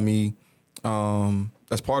that's why me,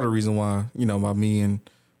 that's part of the reason why me and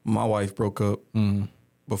my wife broke up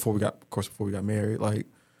before we got married. Like,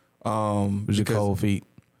 was your cold feet?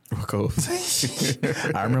 Cold.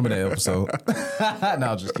 I remember that episode. No,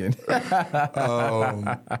 I'm just kidding.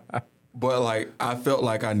 But like I felt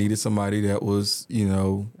like I needed somebody that was a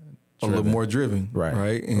little more driven,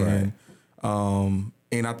 right? And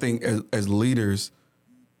and I think as leaders,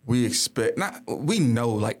 we know,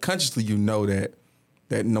 like consciously, that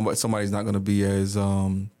somebody's not going to be as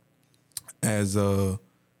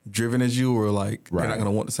driven as you, or like they're not going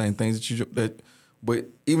to want the same things but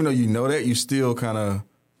even though you know that, you still kind of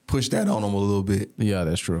push that on them a little bit. Yeah,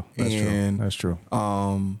 that's true. That's true.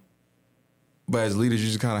 But as leaders, you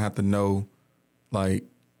just kind of have to know, like,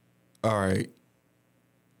 all right,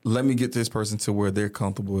 let me get this person to where they're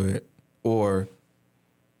comfortable at, or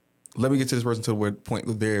let me get to this person to the point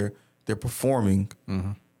that they're performing,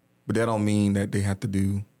 but that don't mean that they have to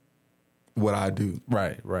do what I do.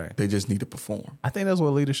 Right. They just need to perform. I think that's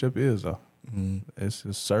what leadership is, though. It's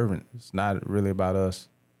a servant. It's not really about us.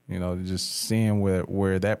 Just seeing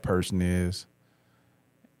where that person is,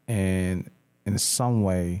 and in some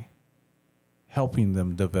way helping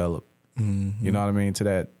them develop. You know what I mean? To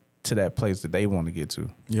that place that they want to get to.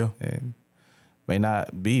 Yeah. And may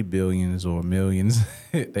not be billions or millions.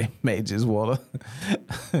 They may just want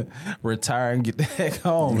to retire and get the heck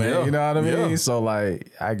home, man. Yeah. You know what I mean? Yeah. So,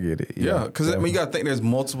 like, I get it. Yeah, because you got to think there's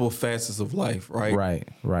multiple facets of life, right?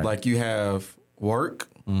 Right. Like you have work,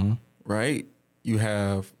 right? You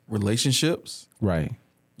have relationships. Right.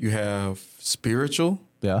 You have spiritual.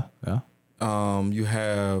 Yeah. You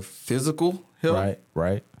have physical health.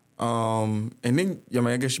 Right. And then,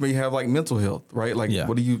 I guess you may have like mental health, right? Like,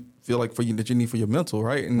 what do you feel like that you need for your mental,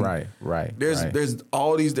 right? And right. There's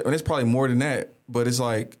all these, and it's probably more than that, but it's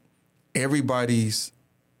like everybody's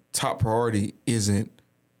top priority isn't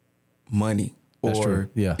money or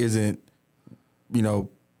isn't,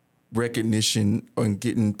 recognition and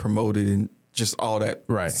getting promoted and just all that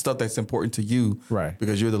stuff that's important to you, right?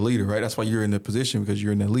 Because you're the leader, right? That's why you're in the position, because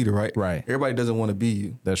you're in the leader, right? Right. Everybody doesn't want to be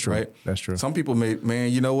you. That's true. Right. That's true. Some people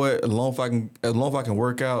man, you know what? As long as I can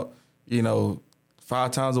work out,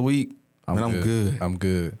 5 times a week, I'm good. I'm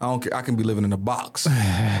good. I don't care. I can be living in a box.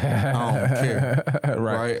 I don't care.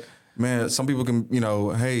 Right. Man, some people can,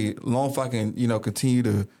 hey, long as I can, continue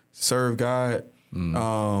to serve God,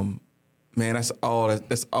 man, that's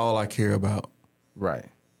all I care about. Right.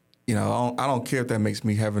 I don't care if that makes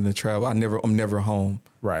me having to travel. I'm never home.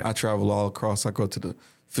 Right. I travel all across. I go to the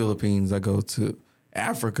Philippines. I go to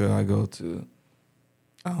Africa. I go to,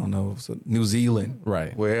 I don't know, New Zealand.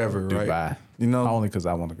 Right. Wherever. Dubai. Right. Only because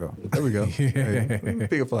I want to go. There we go. Hey,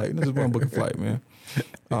 pick a flight. Just one book a flight, man.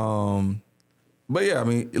 But yeah, I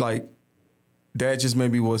mean, like that just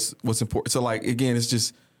maybe what's important. So like again, it's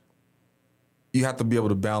just you have to be able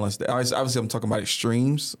to balance that. Obviously, I'm talking about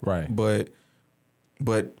extremes, Right.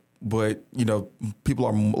 But you know, people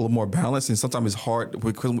are a little more balanced, and sometimes it's hard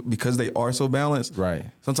because they are so balanced. Right.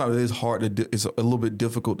 Sometimes it is hard to. It's a little bit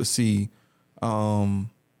difficult to see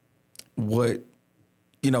what,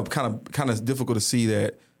 you know, kind of difficult to see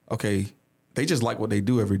that. Okay, they just like what they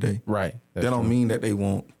do every day. Right. That don't mean that they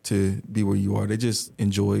want to be where you are. They just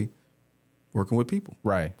enjoy working with people.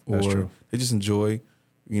 Right. That's or true. they just enjoy,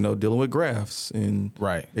 you know, dealing with graphs, and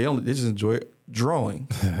Right. they just enjoy drawing,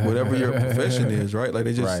 whatever your profession is, right? Like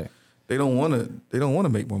they just they don't want to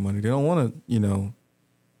make more money. They don't want to, you know,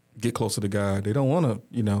 get closer to God. They don't want to,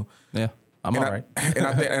 you know. Yeah. I'm all right. And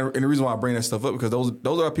I think, and the reason why I bring that stuff up, because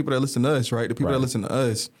those are people that listen to us, right? The people that listen to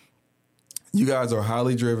us, you guys are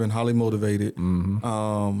highly driven, highly motivated,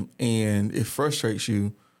 and it frustrates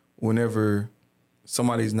you whenever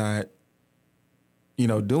somebody's not, you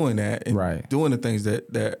know, doing that and doing the things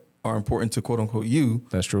that are important to quote unquote you.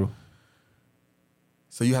 That's true.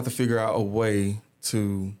 So you have to figure out a way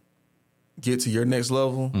to get to your next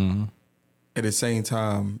level at the same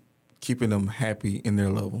time keeping them happy in their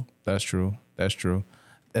level. That's true. That's true.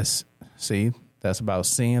 That's about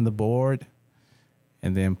seeing the board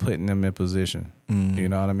and then putting them in position. You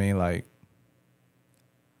know what I mean? Like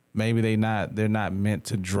maybe they're not meant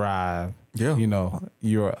to drive, you know,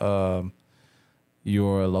 your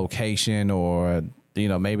location, or, you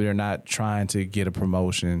know, maybe they're not trying to get a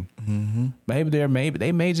promotion. Maybe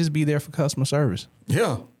they may just be there for customer service.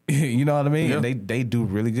 Yeah. You know what I mean? Yeah. And they do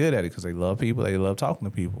really good at it because they love people. They love talking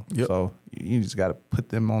to people. Yep. So you just got to put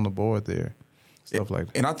them on the board there. Stuff like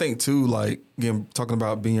that. And I think too, like, again, talking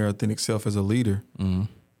about being your authentic self as a leader,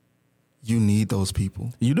 you need those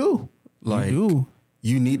people. You do. Like, you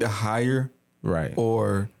need to hire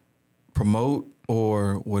or promote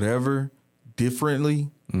or whatever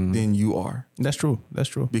differently than you are. That's true. That's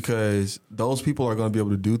true. Because those people are going to be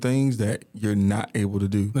able to do things that you're not able to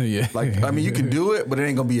do. Yeah. Like, I mean, you can do it, but it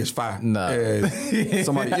ain't going to be as fire. Nah. As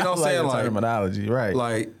somebody, you know what I'm saying? Like terminology, right.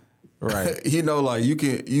 Like, you know, like you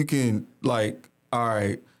can like, all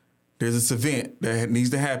right, there's this event that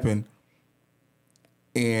needs to happen,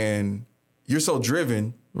 and you're so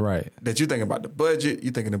driven that you're thinking about the budget,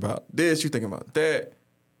 you're thinking about this, you're thinking about that.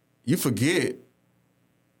 You forget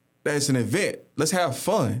that it's an event. Let's have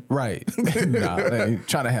fun. Right. Nah, I ain't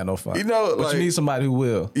trying to have no fun. You know, but like, you need somebody who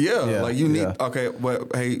will. Yeah, like you need, okay, well,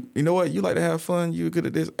 hey, you know what? You like to have fun. You're good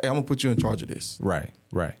at this. Hey, I'm going to put you in charge of this. Right.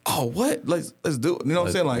 Oh, what? Let's do it. You know what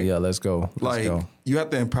I'm saying? Like, yeah, let's go. You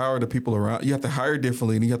have to empower the people around. You have to hire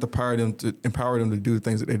differently, and you have to empower them to do the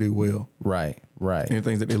things that they do well. Right. And the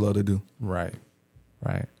things that they love to do. Right.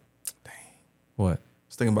 Dang. What? I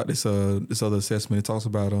was thinking about this other assessment. It talks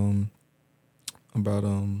about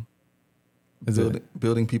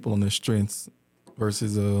building people on their strengths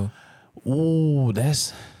versus Ooh,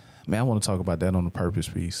 that's, man, I want to talk about that on the purpose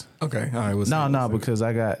piece. Okay, all right. Because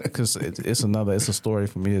it's a story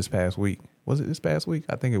for me this past week. Was it this past week?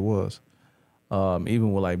 I think it was.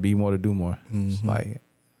 Even with like Be More to Do More. Like,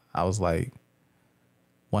 I was like,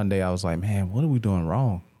 one day I was like, man, what are we doing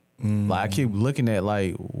wrong? Like, I keep looking at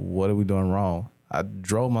like, what are we doing wrong? I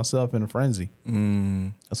drove myself in a frenzy.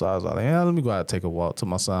 So I was like, yeah, let me go out and take a walk. Took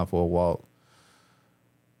my son for a walk.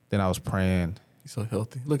 Then I was praying. He's so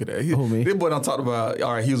healthy. Look at that. Who, me? This boy done talked about,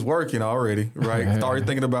 all right, he was working already, right? Already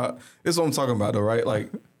thinking about, this is what I'm talking about though, right?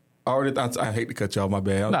 Like, I hate to cut you off, my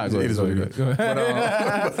bad. Nah, go ahead. But,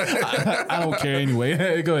 I don't care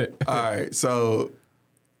anyway. Go ahead. All right. So,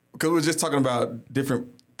 because we're just talking about different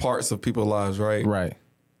parts of people's lives, right? Right.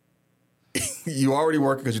 You already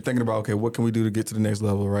working because you're thinking about, okay, what can we do to get to the next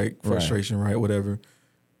level, right? Frustration, right? Whatever.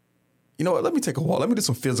 You know what? Let me take a walk. Let me do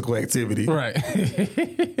some physical activity. Right.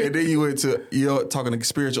 And then you went to, talking to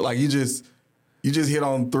spiritual, like you just hit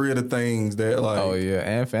on three of the things that like. Oh yeah,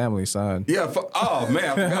 and family, son. Yeah. Oh man,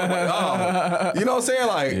 I forgot about, you know what I'm saying?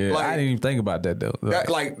 Like, I didn't even think about that though. But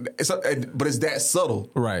it's that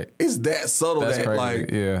subtle. Right. It's that subtle. That's that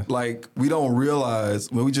crazy. like we don't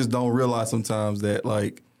realize, we just don't realize sometimes that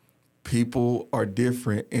like people are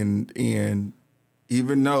different, and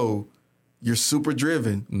even though you're super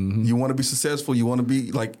driven, you want to be successful, you want to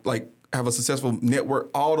be like have a successful network,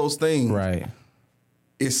 all those things. Right.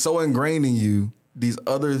 It's so ingrained in you, these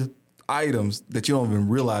other items, that you don't even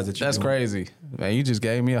realize that you're That's doing. crazy. Man, you just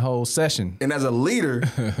gave me a whole session. And as a leader,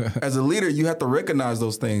 you have to recognize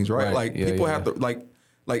those things, right? Like people have to like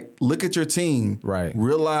look at your team, right?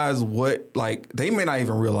 Realize what, like, they may not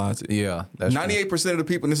even realize it. Yeah, that's 98% of the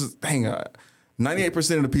people, and this is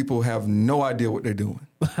 98% of the people have no idea what they're doing.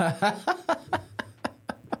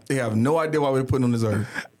 They have no idea why we're putting on this earth.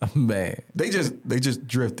 Man. They just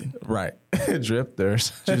drifting. Right.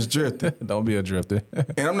 Drifters. Just drifting. Don't be a drifter.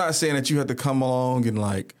 And I'm not saying that you have to come along and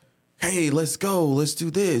like, hey, let's go, let's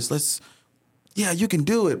do this, yeah, you can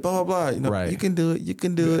do it, blah, blah, blah. You know, Right. You can do it. Hey,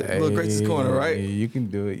 Little Gracie's Corner, right? You can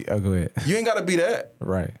do it. Oh, go ahead. You ain't got to be that.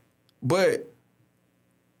 Right. But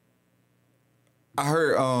I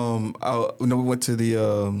heard, we went to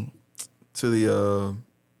the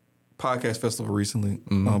podcast festival recently,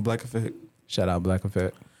 Black Effect. Shout out Black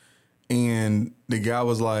Effect. And the guy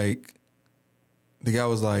was like,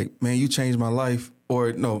 man, you changed my life.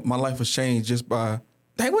 Or no, my life was changed just by,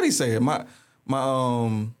 dang, what did he say?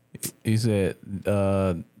 He said,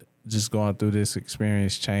 just going through this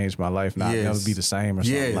experience changed my life. Not never be the same or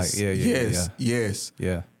something. Yes.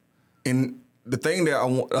 Yeah. And the thing that I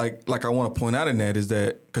want, like I want to point out in that is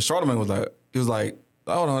that, because Charlamagne was like,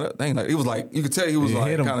 oh no, that thing, like it was like you could tell he was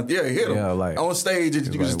like kind of he hit him. Yeah, like on stage, you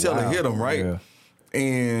could just tell it hit him, right? Yeah.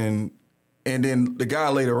 And then the guy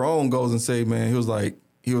later on goes and say, man, he was like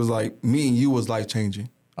me and you was life changing.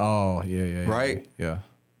 Oh yeah, right, yeah.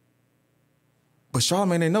 But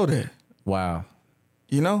Charlamagne didn't know that. Wow,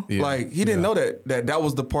 you know, like he didn't know that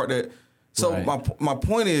was the part that. So my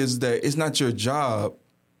point is that it's not your job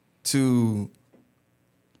to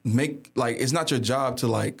make it's not your job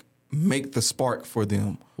to make the spark for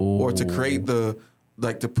them. Ooh. Or to create to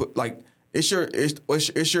put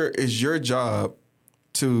it's your job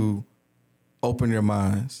to open their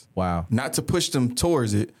minds. Wow. Not to push them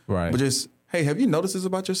towards it. Right. But just, hey, have you noticed this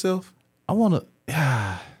about yourself? I wanna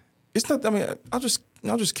It's not, I mean, I'm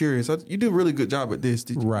just curious. You do a really good job at this.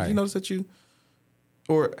 Did you notice that you,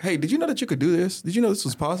 or hey, did you know that you could do this? Did you know this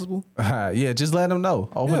was possible? Yeah, just let them know.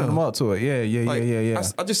 Open them up to it. Yeah.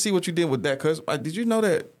 I just see what you did with that, cuz did you know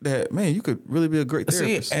that man, you could really be a great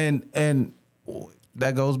therapist? See, and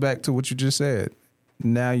that goes back to what you just said.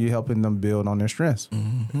 Now you're helping them build on their strengths.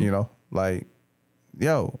 Mm-hmm. You know, like,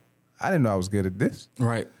 yo, I didn't know I was good at this.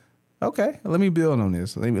 Right. Okay, let me build on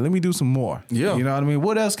this. Let me do some more. Yeah. You know what I mean?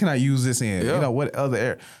 What else can I use this in? Yeah. You know, what other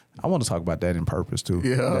area? I want to talk about that in purpose too.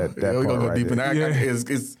 Yeah. That we're going to go deep in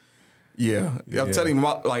that. Yeah. I'm telling you,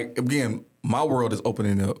 again, my world is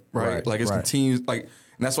opening up, right? Like it's continues, and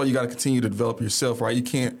that's why you got to continue to develop yourself, right? You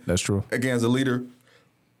can't. That's true. Again, as a leader,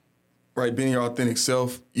 right, being your authentic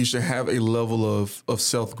self, you should have a level of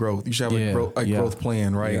self growth. You should have a growth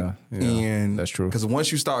plan, right? Yeah. And that's true. Because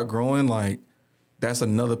once you start growing, that's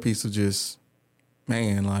another piece of just,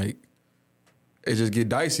 man, it just get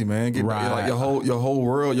dicey, man. Your whole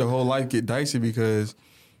world, your whole life get dicey because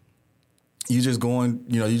you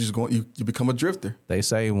become a drifter. They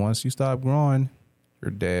say once you stop growing,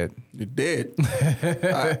 you're dead. You're dead.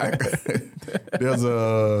 There's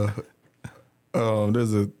a I don't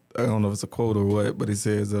know if it's a quote or what, but it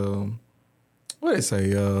says, what did it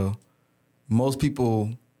say? Most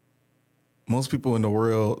people in the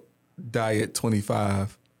world die at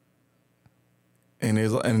 25. And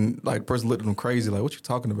the person looked at them crazy, like, what you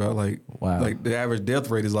talking about? Wow. Like the average death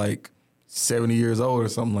rate is 70 years old or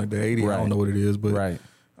something like that, 80, I don't know what it is, but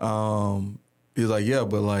he's like, yeah,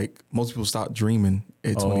 but most people stop dreaming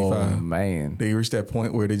at 25. Oh, man. They reach that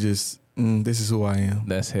point where they just, this is who I am.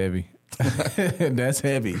 That's heavy. That's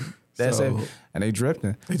heavy. That's heavy. And they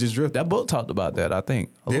drifting. They just drift. That book talked about that, I think.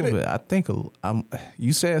 A little bit. I think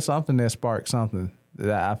you said something that sparked something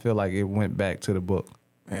that I feel like it went back to the book.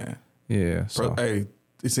 Man. Yeah. So.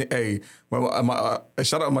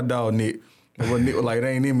 Shout out my dog Nick. Nick was it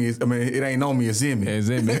ain't in me. It ain't on me. It's in me. It's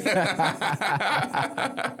in me.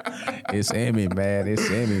 It's in me, man. It's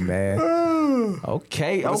in me, man.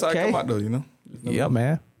 Okay. That's how I come out though, you know. Yeah,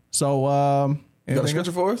 man. So, you got a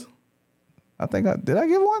scripture for us? I think did I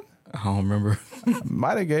give one? I don't remember.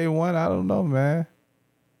 Might have gave one. I don't know, man.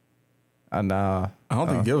 I don't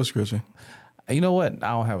think you gave a scripture. You know what?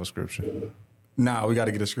 I don't have a scripture. Nah, we got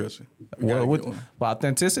to get a scripture. For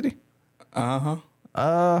authenticity? Who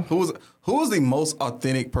was the most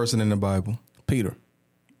authentic person in the Bible? Peter.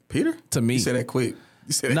 Peter? To me. You said that quick.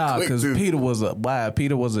 Because Peter was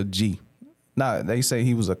a G. Nah, they say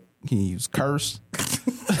he was cursed.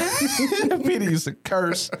 Peter used to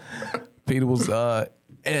curse. Peter was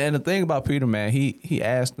and the thing about Peter, man, he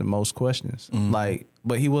asked the most questions. Mm-hmm.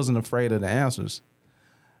 But he wasn't afraid of the answers.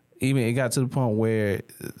 Even it got to the point where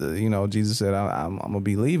Jesus said, I'm gonna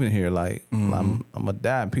be leaving here, I'm gonna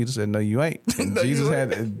die. And Peter said, no, you ain't. And No,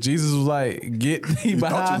 Jesus was like, get thee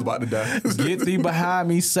behind, about to die. get thee behind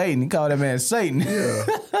me, Satan. He called that man Satan.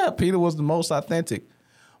 Yeah. Peter was the most authentic.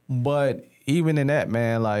 But even in that,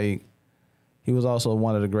 man, he was also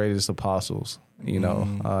one of the greatest apostles,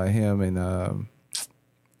 him and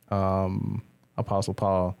Apostle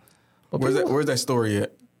Paul. But where's that story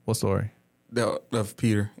at? What story? Of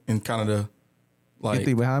Peter and kind of the like. You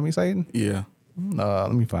think behind me, Satan? Yeah.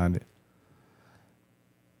 Let me find it.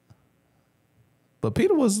 But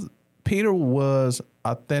Peter was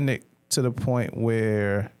authentic to the point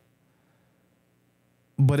where,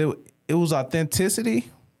 but it was authenticity,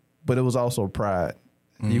 but it was also pride.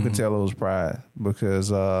 You can tell it was pride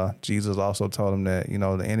because Jesus also told him that,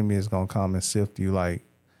 the enemy is going to come and sift you like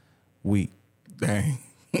wheat. Dang.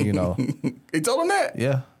 He told him that?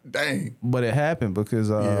 Yeah. Dang. But it happened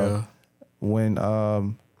because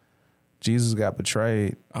when Jesus got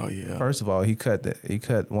betrayed, first of all, he cut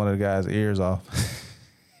one of the guy's ears off.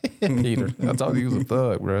 Peter. I told you he was a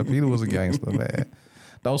thug, bro. Peter was a gangster, man.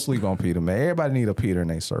 Don't sleep on Peter, man. Everybody need a Peter in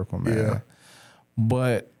their circle, man. Yeah.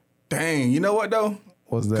 But dang, you know what though?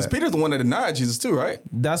 What's that? Because Peter's the one that denied Jesus too, right?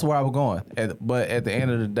 That's where I was going. But at the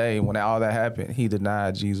end of the day, when all that happened, he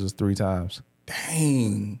denied Jesus 3 times.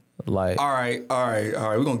 Dang. Like, all right.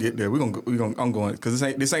 We're gonna get there. I'm going because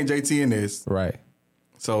this ain't JT in this, right?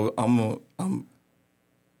 So I'm.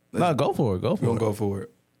 No, go for it. We're gonna go for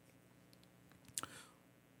it.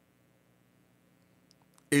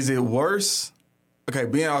 Is it worse? Okay,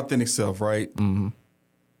 being authentic self, right? Mm-hmm.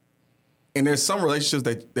 And there's some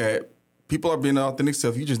relationships that people are being authentic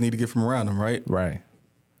self. You just need to get from around them, right? Right.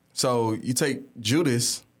 So you take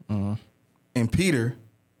Judas and Peter.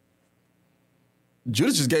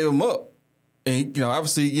 Judas just gave him up, and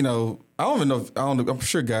obviously, I don't even know. I'm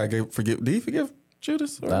sure God forgive. Did he forgive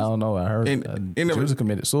Judas? I don't know. I heard Judas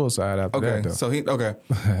committed suicide after that. Though. So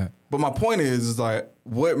but my point is like,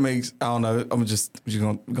 what makes, I don't know. I'm just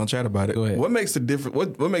gonna chat about it. Go ahead. What makes the difference?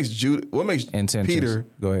 What makes Judas? What makes Intentions. Peter?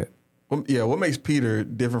 Go ahead. What makes Peter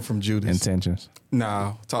different from Judas? Intentions.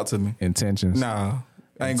 Nah, talk to me. Intentions. Nah,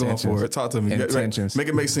 I ain't going for it. Talk to me. Intentions. Make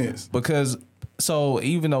it make sense. Because so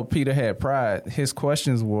even though Peter had pride, his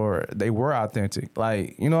questions were authentic.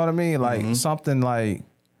 Like, you know what I mean? Like something like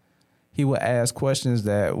he would ask questions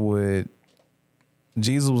that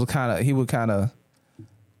Jesus would kind of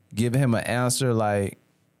give him an answer like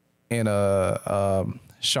in a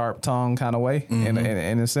sharp tongue kind of way in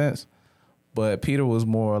a sense. But Peter was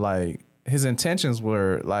more like, his intentions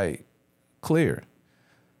were like clear.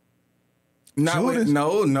 No,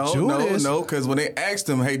 because when they asked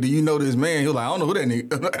him, hey, do you know this man? He was like, I don't know who that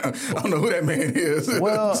nigga, I don't know who that man is.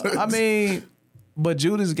 Well, I mean, but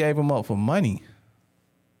Judas gave him up for money.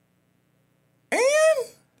 And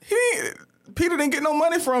Peter didn't get no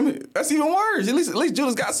money from it. That's even worse. At least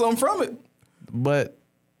Judas got something from it. But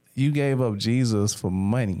you gave up Jesus for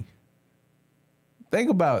money. Think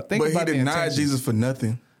about But he denied Jesus for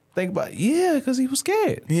nothing. Think about because he was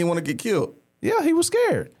scared. He didn't want to get killed. Yeah, he was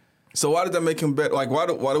scared. So why did that make him better? Like, why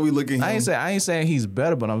do we look at him? I ain't saying he's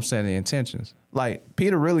better, but I'm saying the intentions. Like,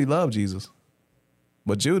 Peter really loved Jesus.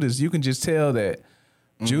 But Judas, you can just tell that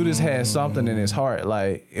Judas had something in his heart.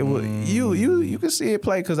 Like, it was you can see it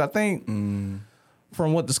play, because I think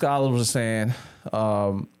from what the scholars were saying,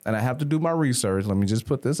 and I have to do my research. Let me just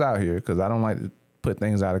put this out here, because I don't like to put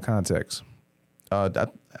things out of context.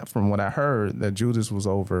 From what I heard, that Judas was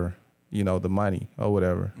over, the money or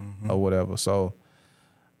whatever. So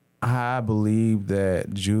I believe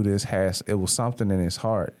that Judas it was something in his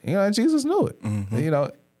heart. And Jesus knew it.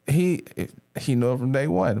 He knew it from day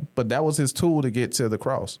one. But that was his tool to get to the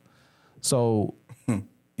cross. So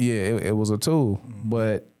it was a tool.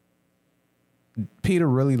 But Peter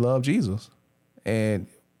really loved Jesus. And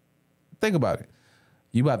think about it.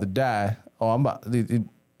 You about to die.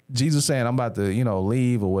 Jesus saying, I'm about to,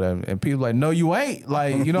 leave or whatever. And people like, no, you ain't.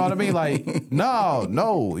 Like, you know what I mean? Like, no.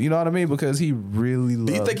 You know what I mean? Because he really loved.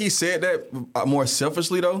 Do you think he said that more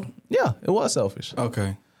selfishly, though? Yeah, it was selfish.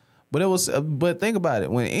 Okay. But think about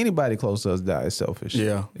it. When anybody close to us dies, it's selfish.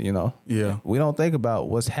 Yeah. Yeah. We don't think about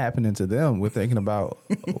what's happening to them. We're thinking about,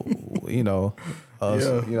 us,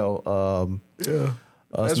 us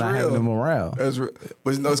not having them around. That's real.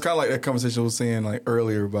 But it's kind of like that conversation I was saying like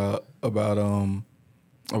earlier about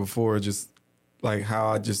or before, just like how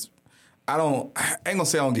I ain't gonna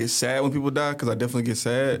say I don't get sad when people die, because I definitely get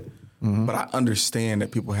sad, but I understand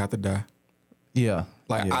that people have to die. Yeah.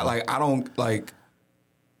 I don't like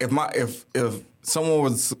if someone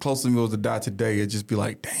was close to me was to die today, it'd just be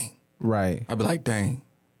like, dang. Right. I'd be like, dang.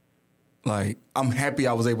 Like, I'm happy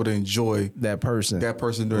I was able to enjoy that person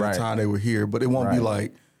during the time they were here, but it won't be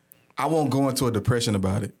like, I won't go into a depression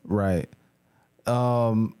about it. Right.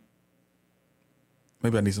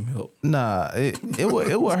 Maybe I need some help. Nah, it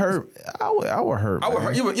would hurt. I would hurt. I would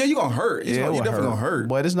hurt. Yeah, you're gonna hurt. You're definitely gonna hurt.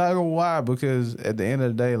 But it's not gonna why, because at the end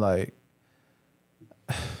of the day, like,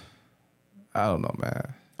 I don't know,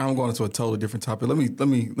 man. I'm going into a totally different topic. Let me.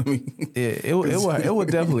 It would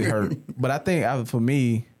definitely hurt. But I think for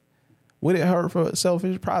me, Would it hurt for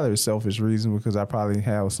selfish? Probably a selfish reason because I probably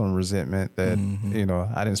have some resentment that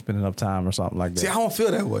I didn't spend enough time or something like that. See, I don't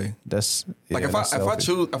feel that way. That's like if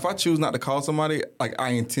I choose not to call somebody, like I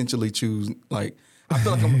intentionally choose. Like I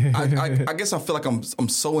feel like I guess I feel like I'm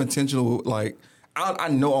so intentional. Like I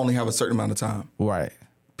know I only have a certain amount of time. Right.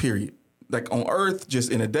 Period. Like on Earth,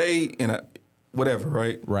 just in a day, in a whatever.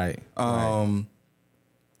 Right. Right. I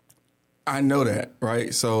know that.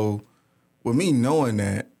 Right. So with me knowing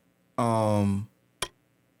that. I'm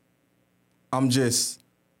just,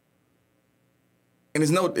 and it's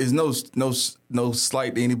no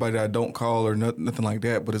slight to anybody that I don't call or nothing like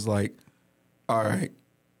that. But it's like, all right,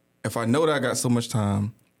 if I know that I got so much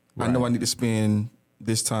time, I know I need to spend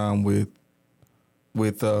this time with I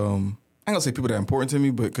ain't gonna say people that are important to me,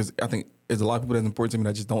 but because I think there's a lot of people that's important to me that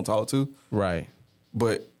I just don't talk to. Right.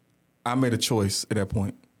 But I made a choice at that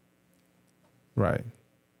point. Right.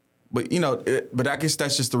 But, but I guess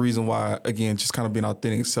that's just the reason why, again, just kind of being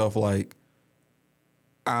authentic self, like,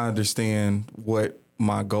 I understand what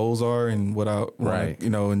my goals are and what I want,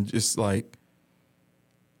 and just, like,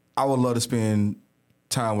 I would love to spend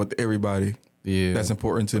time with everybody that's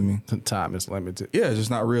important to me. Time is limited. Yeah, it's just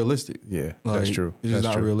not realistic. Yeah, like, that's true. It's just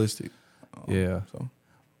not realistic. Yeah. So,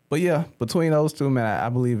 but, yeah, between those two, man, I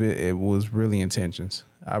believe it was really intentions.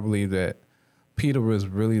 I believe that Peter was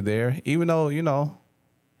really there, even though,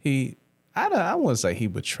 I wouldn't say he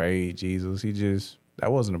betrayed Jesus.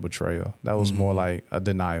 That wasn't a betrayal. That was more like a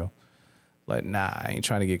denial. Like, nah, I ain't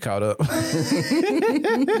trying to get caught up.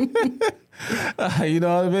 You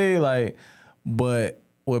know what I mean? Like, but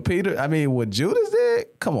what Judas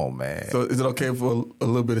did, come on, man. So is it okay for a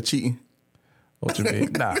little bit of cheating? What you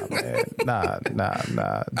mean? Nah, man. Nah.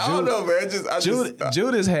 I don't know, man.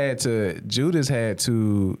 Judas had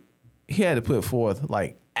to put forth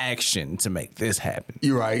like action to make this happen.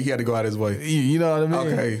 You're right. He had to go out his way. You know what I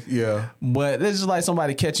mean? Okay, yeah. But it's just like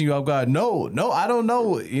somebody catching you off guard. No, I don't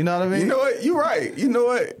know. You know what I mean? You know what? You're right. You know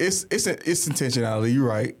what? It's intentionality. You're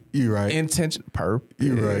right. Purpose.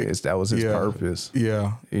 You're right. That was his purpose.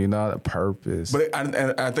 Yeah. You know, the purpose. But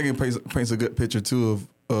I think it paints a good picture too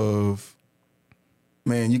of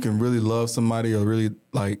man, you can really love somebody or really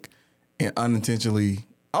like and unintentionally.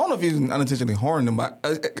 I don't know if you unintentionally harm them,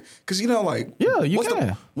 because you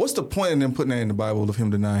can. What's the point in them putting that in the Bible of him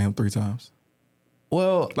denying him 3 times?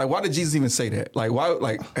 Well, like, why did Jesus even say that? Like, why?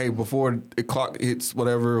 Like, hey, before the clock hits,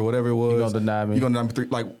 whatever it was, you gonna deny me? You gonna deny me 3?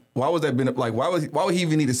 Like, why was that been? Like, why would he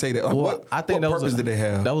even need to say that? Like, what purpose did they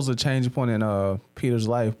have? That was a change point in Peter's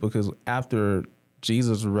life, because after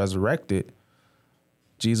Jesus was resurrected,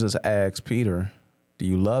 Jesus asked Peter, "Do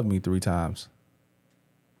you love me 3 times?"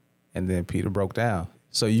 And then Peter broke down.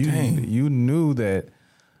 So you knew that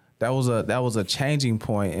was a changing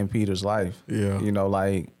point in Peter's life. Yeah.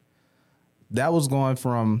 Like that was going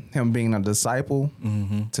from him being a disciple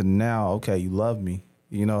to now, okay, you love me,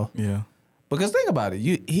 Yeah. Because think about it.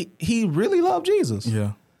 He really loved Jesus.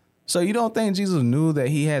 Yeah. So you don't think Jesus knew that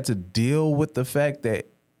he had to deal with the fact that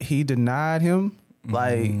he denied him?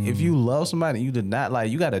 Like, if you love somebody, you did not,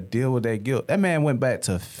 like, you got to deal with that guilt. That man went back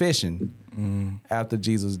to fishing after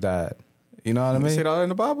Jesus died. You know what I mean? You see it all in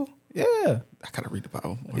the Bible? Yeah. I gotta read the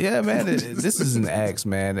Bible. Yeah, man. This is an Acts,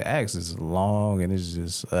 man. The Acts is long and it's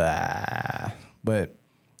just, but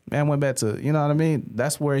man went back to, you know what I mean?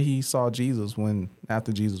 That's where he saw Jesus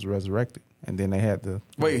after Jesus resurrected. And then they had the...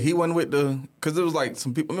 Wait, he went with because it was like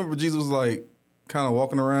some people, remember Jesus was like kind of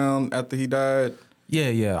walking around after he died?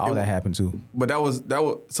 Yeah. All that happened too. But that was,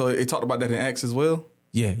 so it talked about that in Acts as well?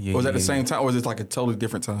 Yeah. Or was that the same time, or was it like a totally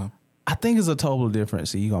different time? I think it's a total difference.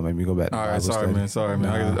 See, you gonna make me go back to all right, sorry, man.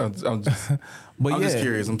 I'm just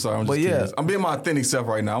curious. I'm sorry. I'm just curious. I'm being my authentic self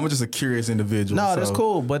right now. I'm just a curious individual. No, that's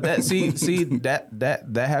cool. But that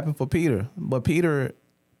that happened for Peter. But Peter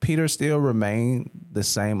still remained the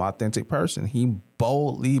same authentic person. He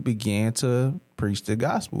boldly began to preach the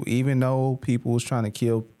gospel, even though people was trying to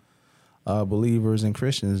kill believers and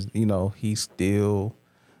Christians. He still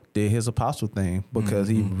did his apostle thing because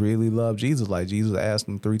he really loved Jesus. Like Jesus asked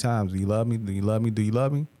him 3 times, "Do you love me? Do you love me? Do you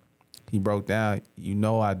love me?" He broke down, I do. You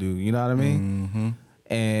know what I mean?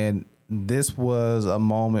 And this was a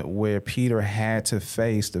moment where Peter had to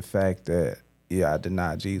face the fact that, I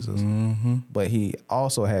denied Jesus. But he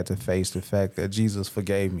also had to face the fact that Jesus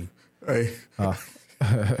forgave me. Hey.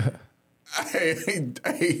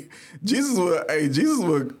 Jesus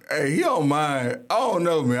would, he don't mind. I don't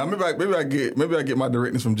know, man. Maybe I get my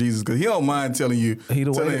directness from Jesus, because he don't mind telling you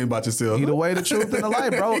about yourself. He the way, the truth, and the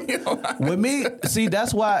light, bro. With me, see,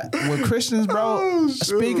 that's why with Christians, bro,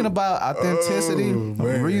 speaking about authenticity,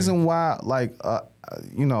 reason why, like,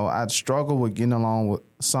 I struggle with getting along with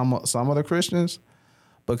some of the Christians,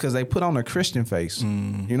 because they put on a Christian face.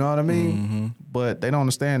 You know what I mean? But they don't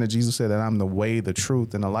understand that Jesus said that I'm the way, the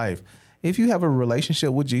truth, and the life. If you have a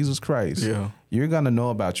relationship with Jesus Christ, you're going to know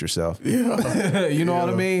about yourself. You know what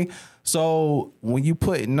I mean? So when you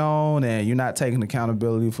putting on and you're not taking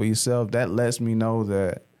accountability for yourself, that lets me know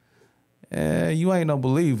that you ain't no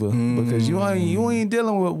believer because you ain't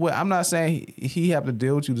dealing with I'm not saying he have to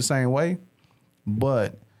deal with you the same way,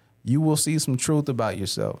 but you will see some truth about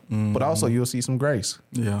yourself, but also you'll see some grace.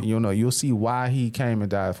 You'll see why he came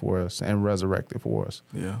and died for us and resurrected for us.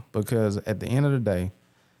 Because at the end of the day,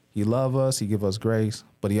 he love us, he give us grace,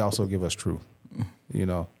 but he also give us truth.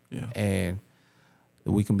 And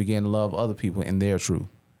we can begin to love other people in their truth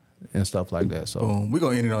and stuff like that. So we're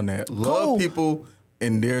gonna end it on that. Love people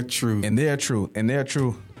in their truth. In their truth. In their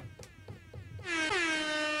truth.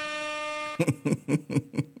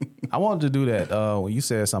 I wanted to do that. When you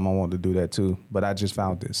said something, I wanted to do that too, but I just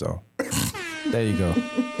found it. So there you go.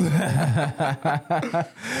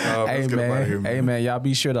 Hey man, y'all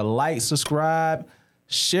be sure to like, subscribe,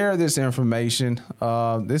 share this information.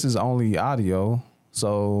 This is only audio,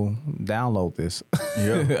 so download this.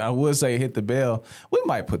 I would say hit the bell. We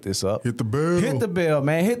might put this up. Hit the bell. Hit the bell,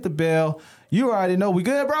 man. Hit the bell. You already know we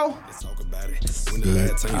good, bro? Let's talk about it. When the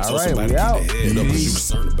last time you told All right, somebody we out. keep their head up, 'cause you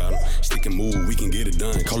concerned about them. Stick and move, we can get it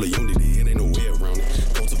done. Call it unity, it ain't no way around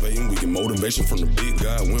it. Cultivating, we get motivation from the big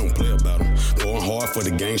guy. We don't play about them. Going hard for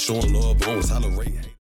the game, showing love, don't tolerate.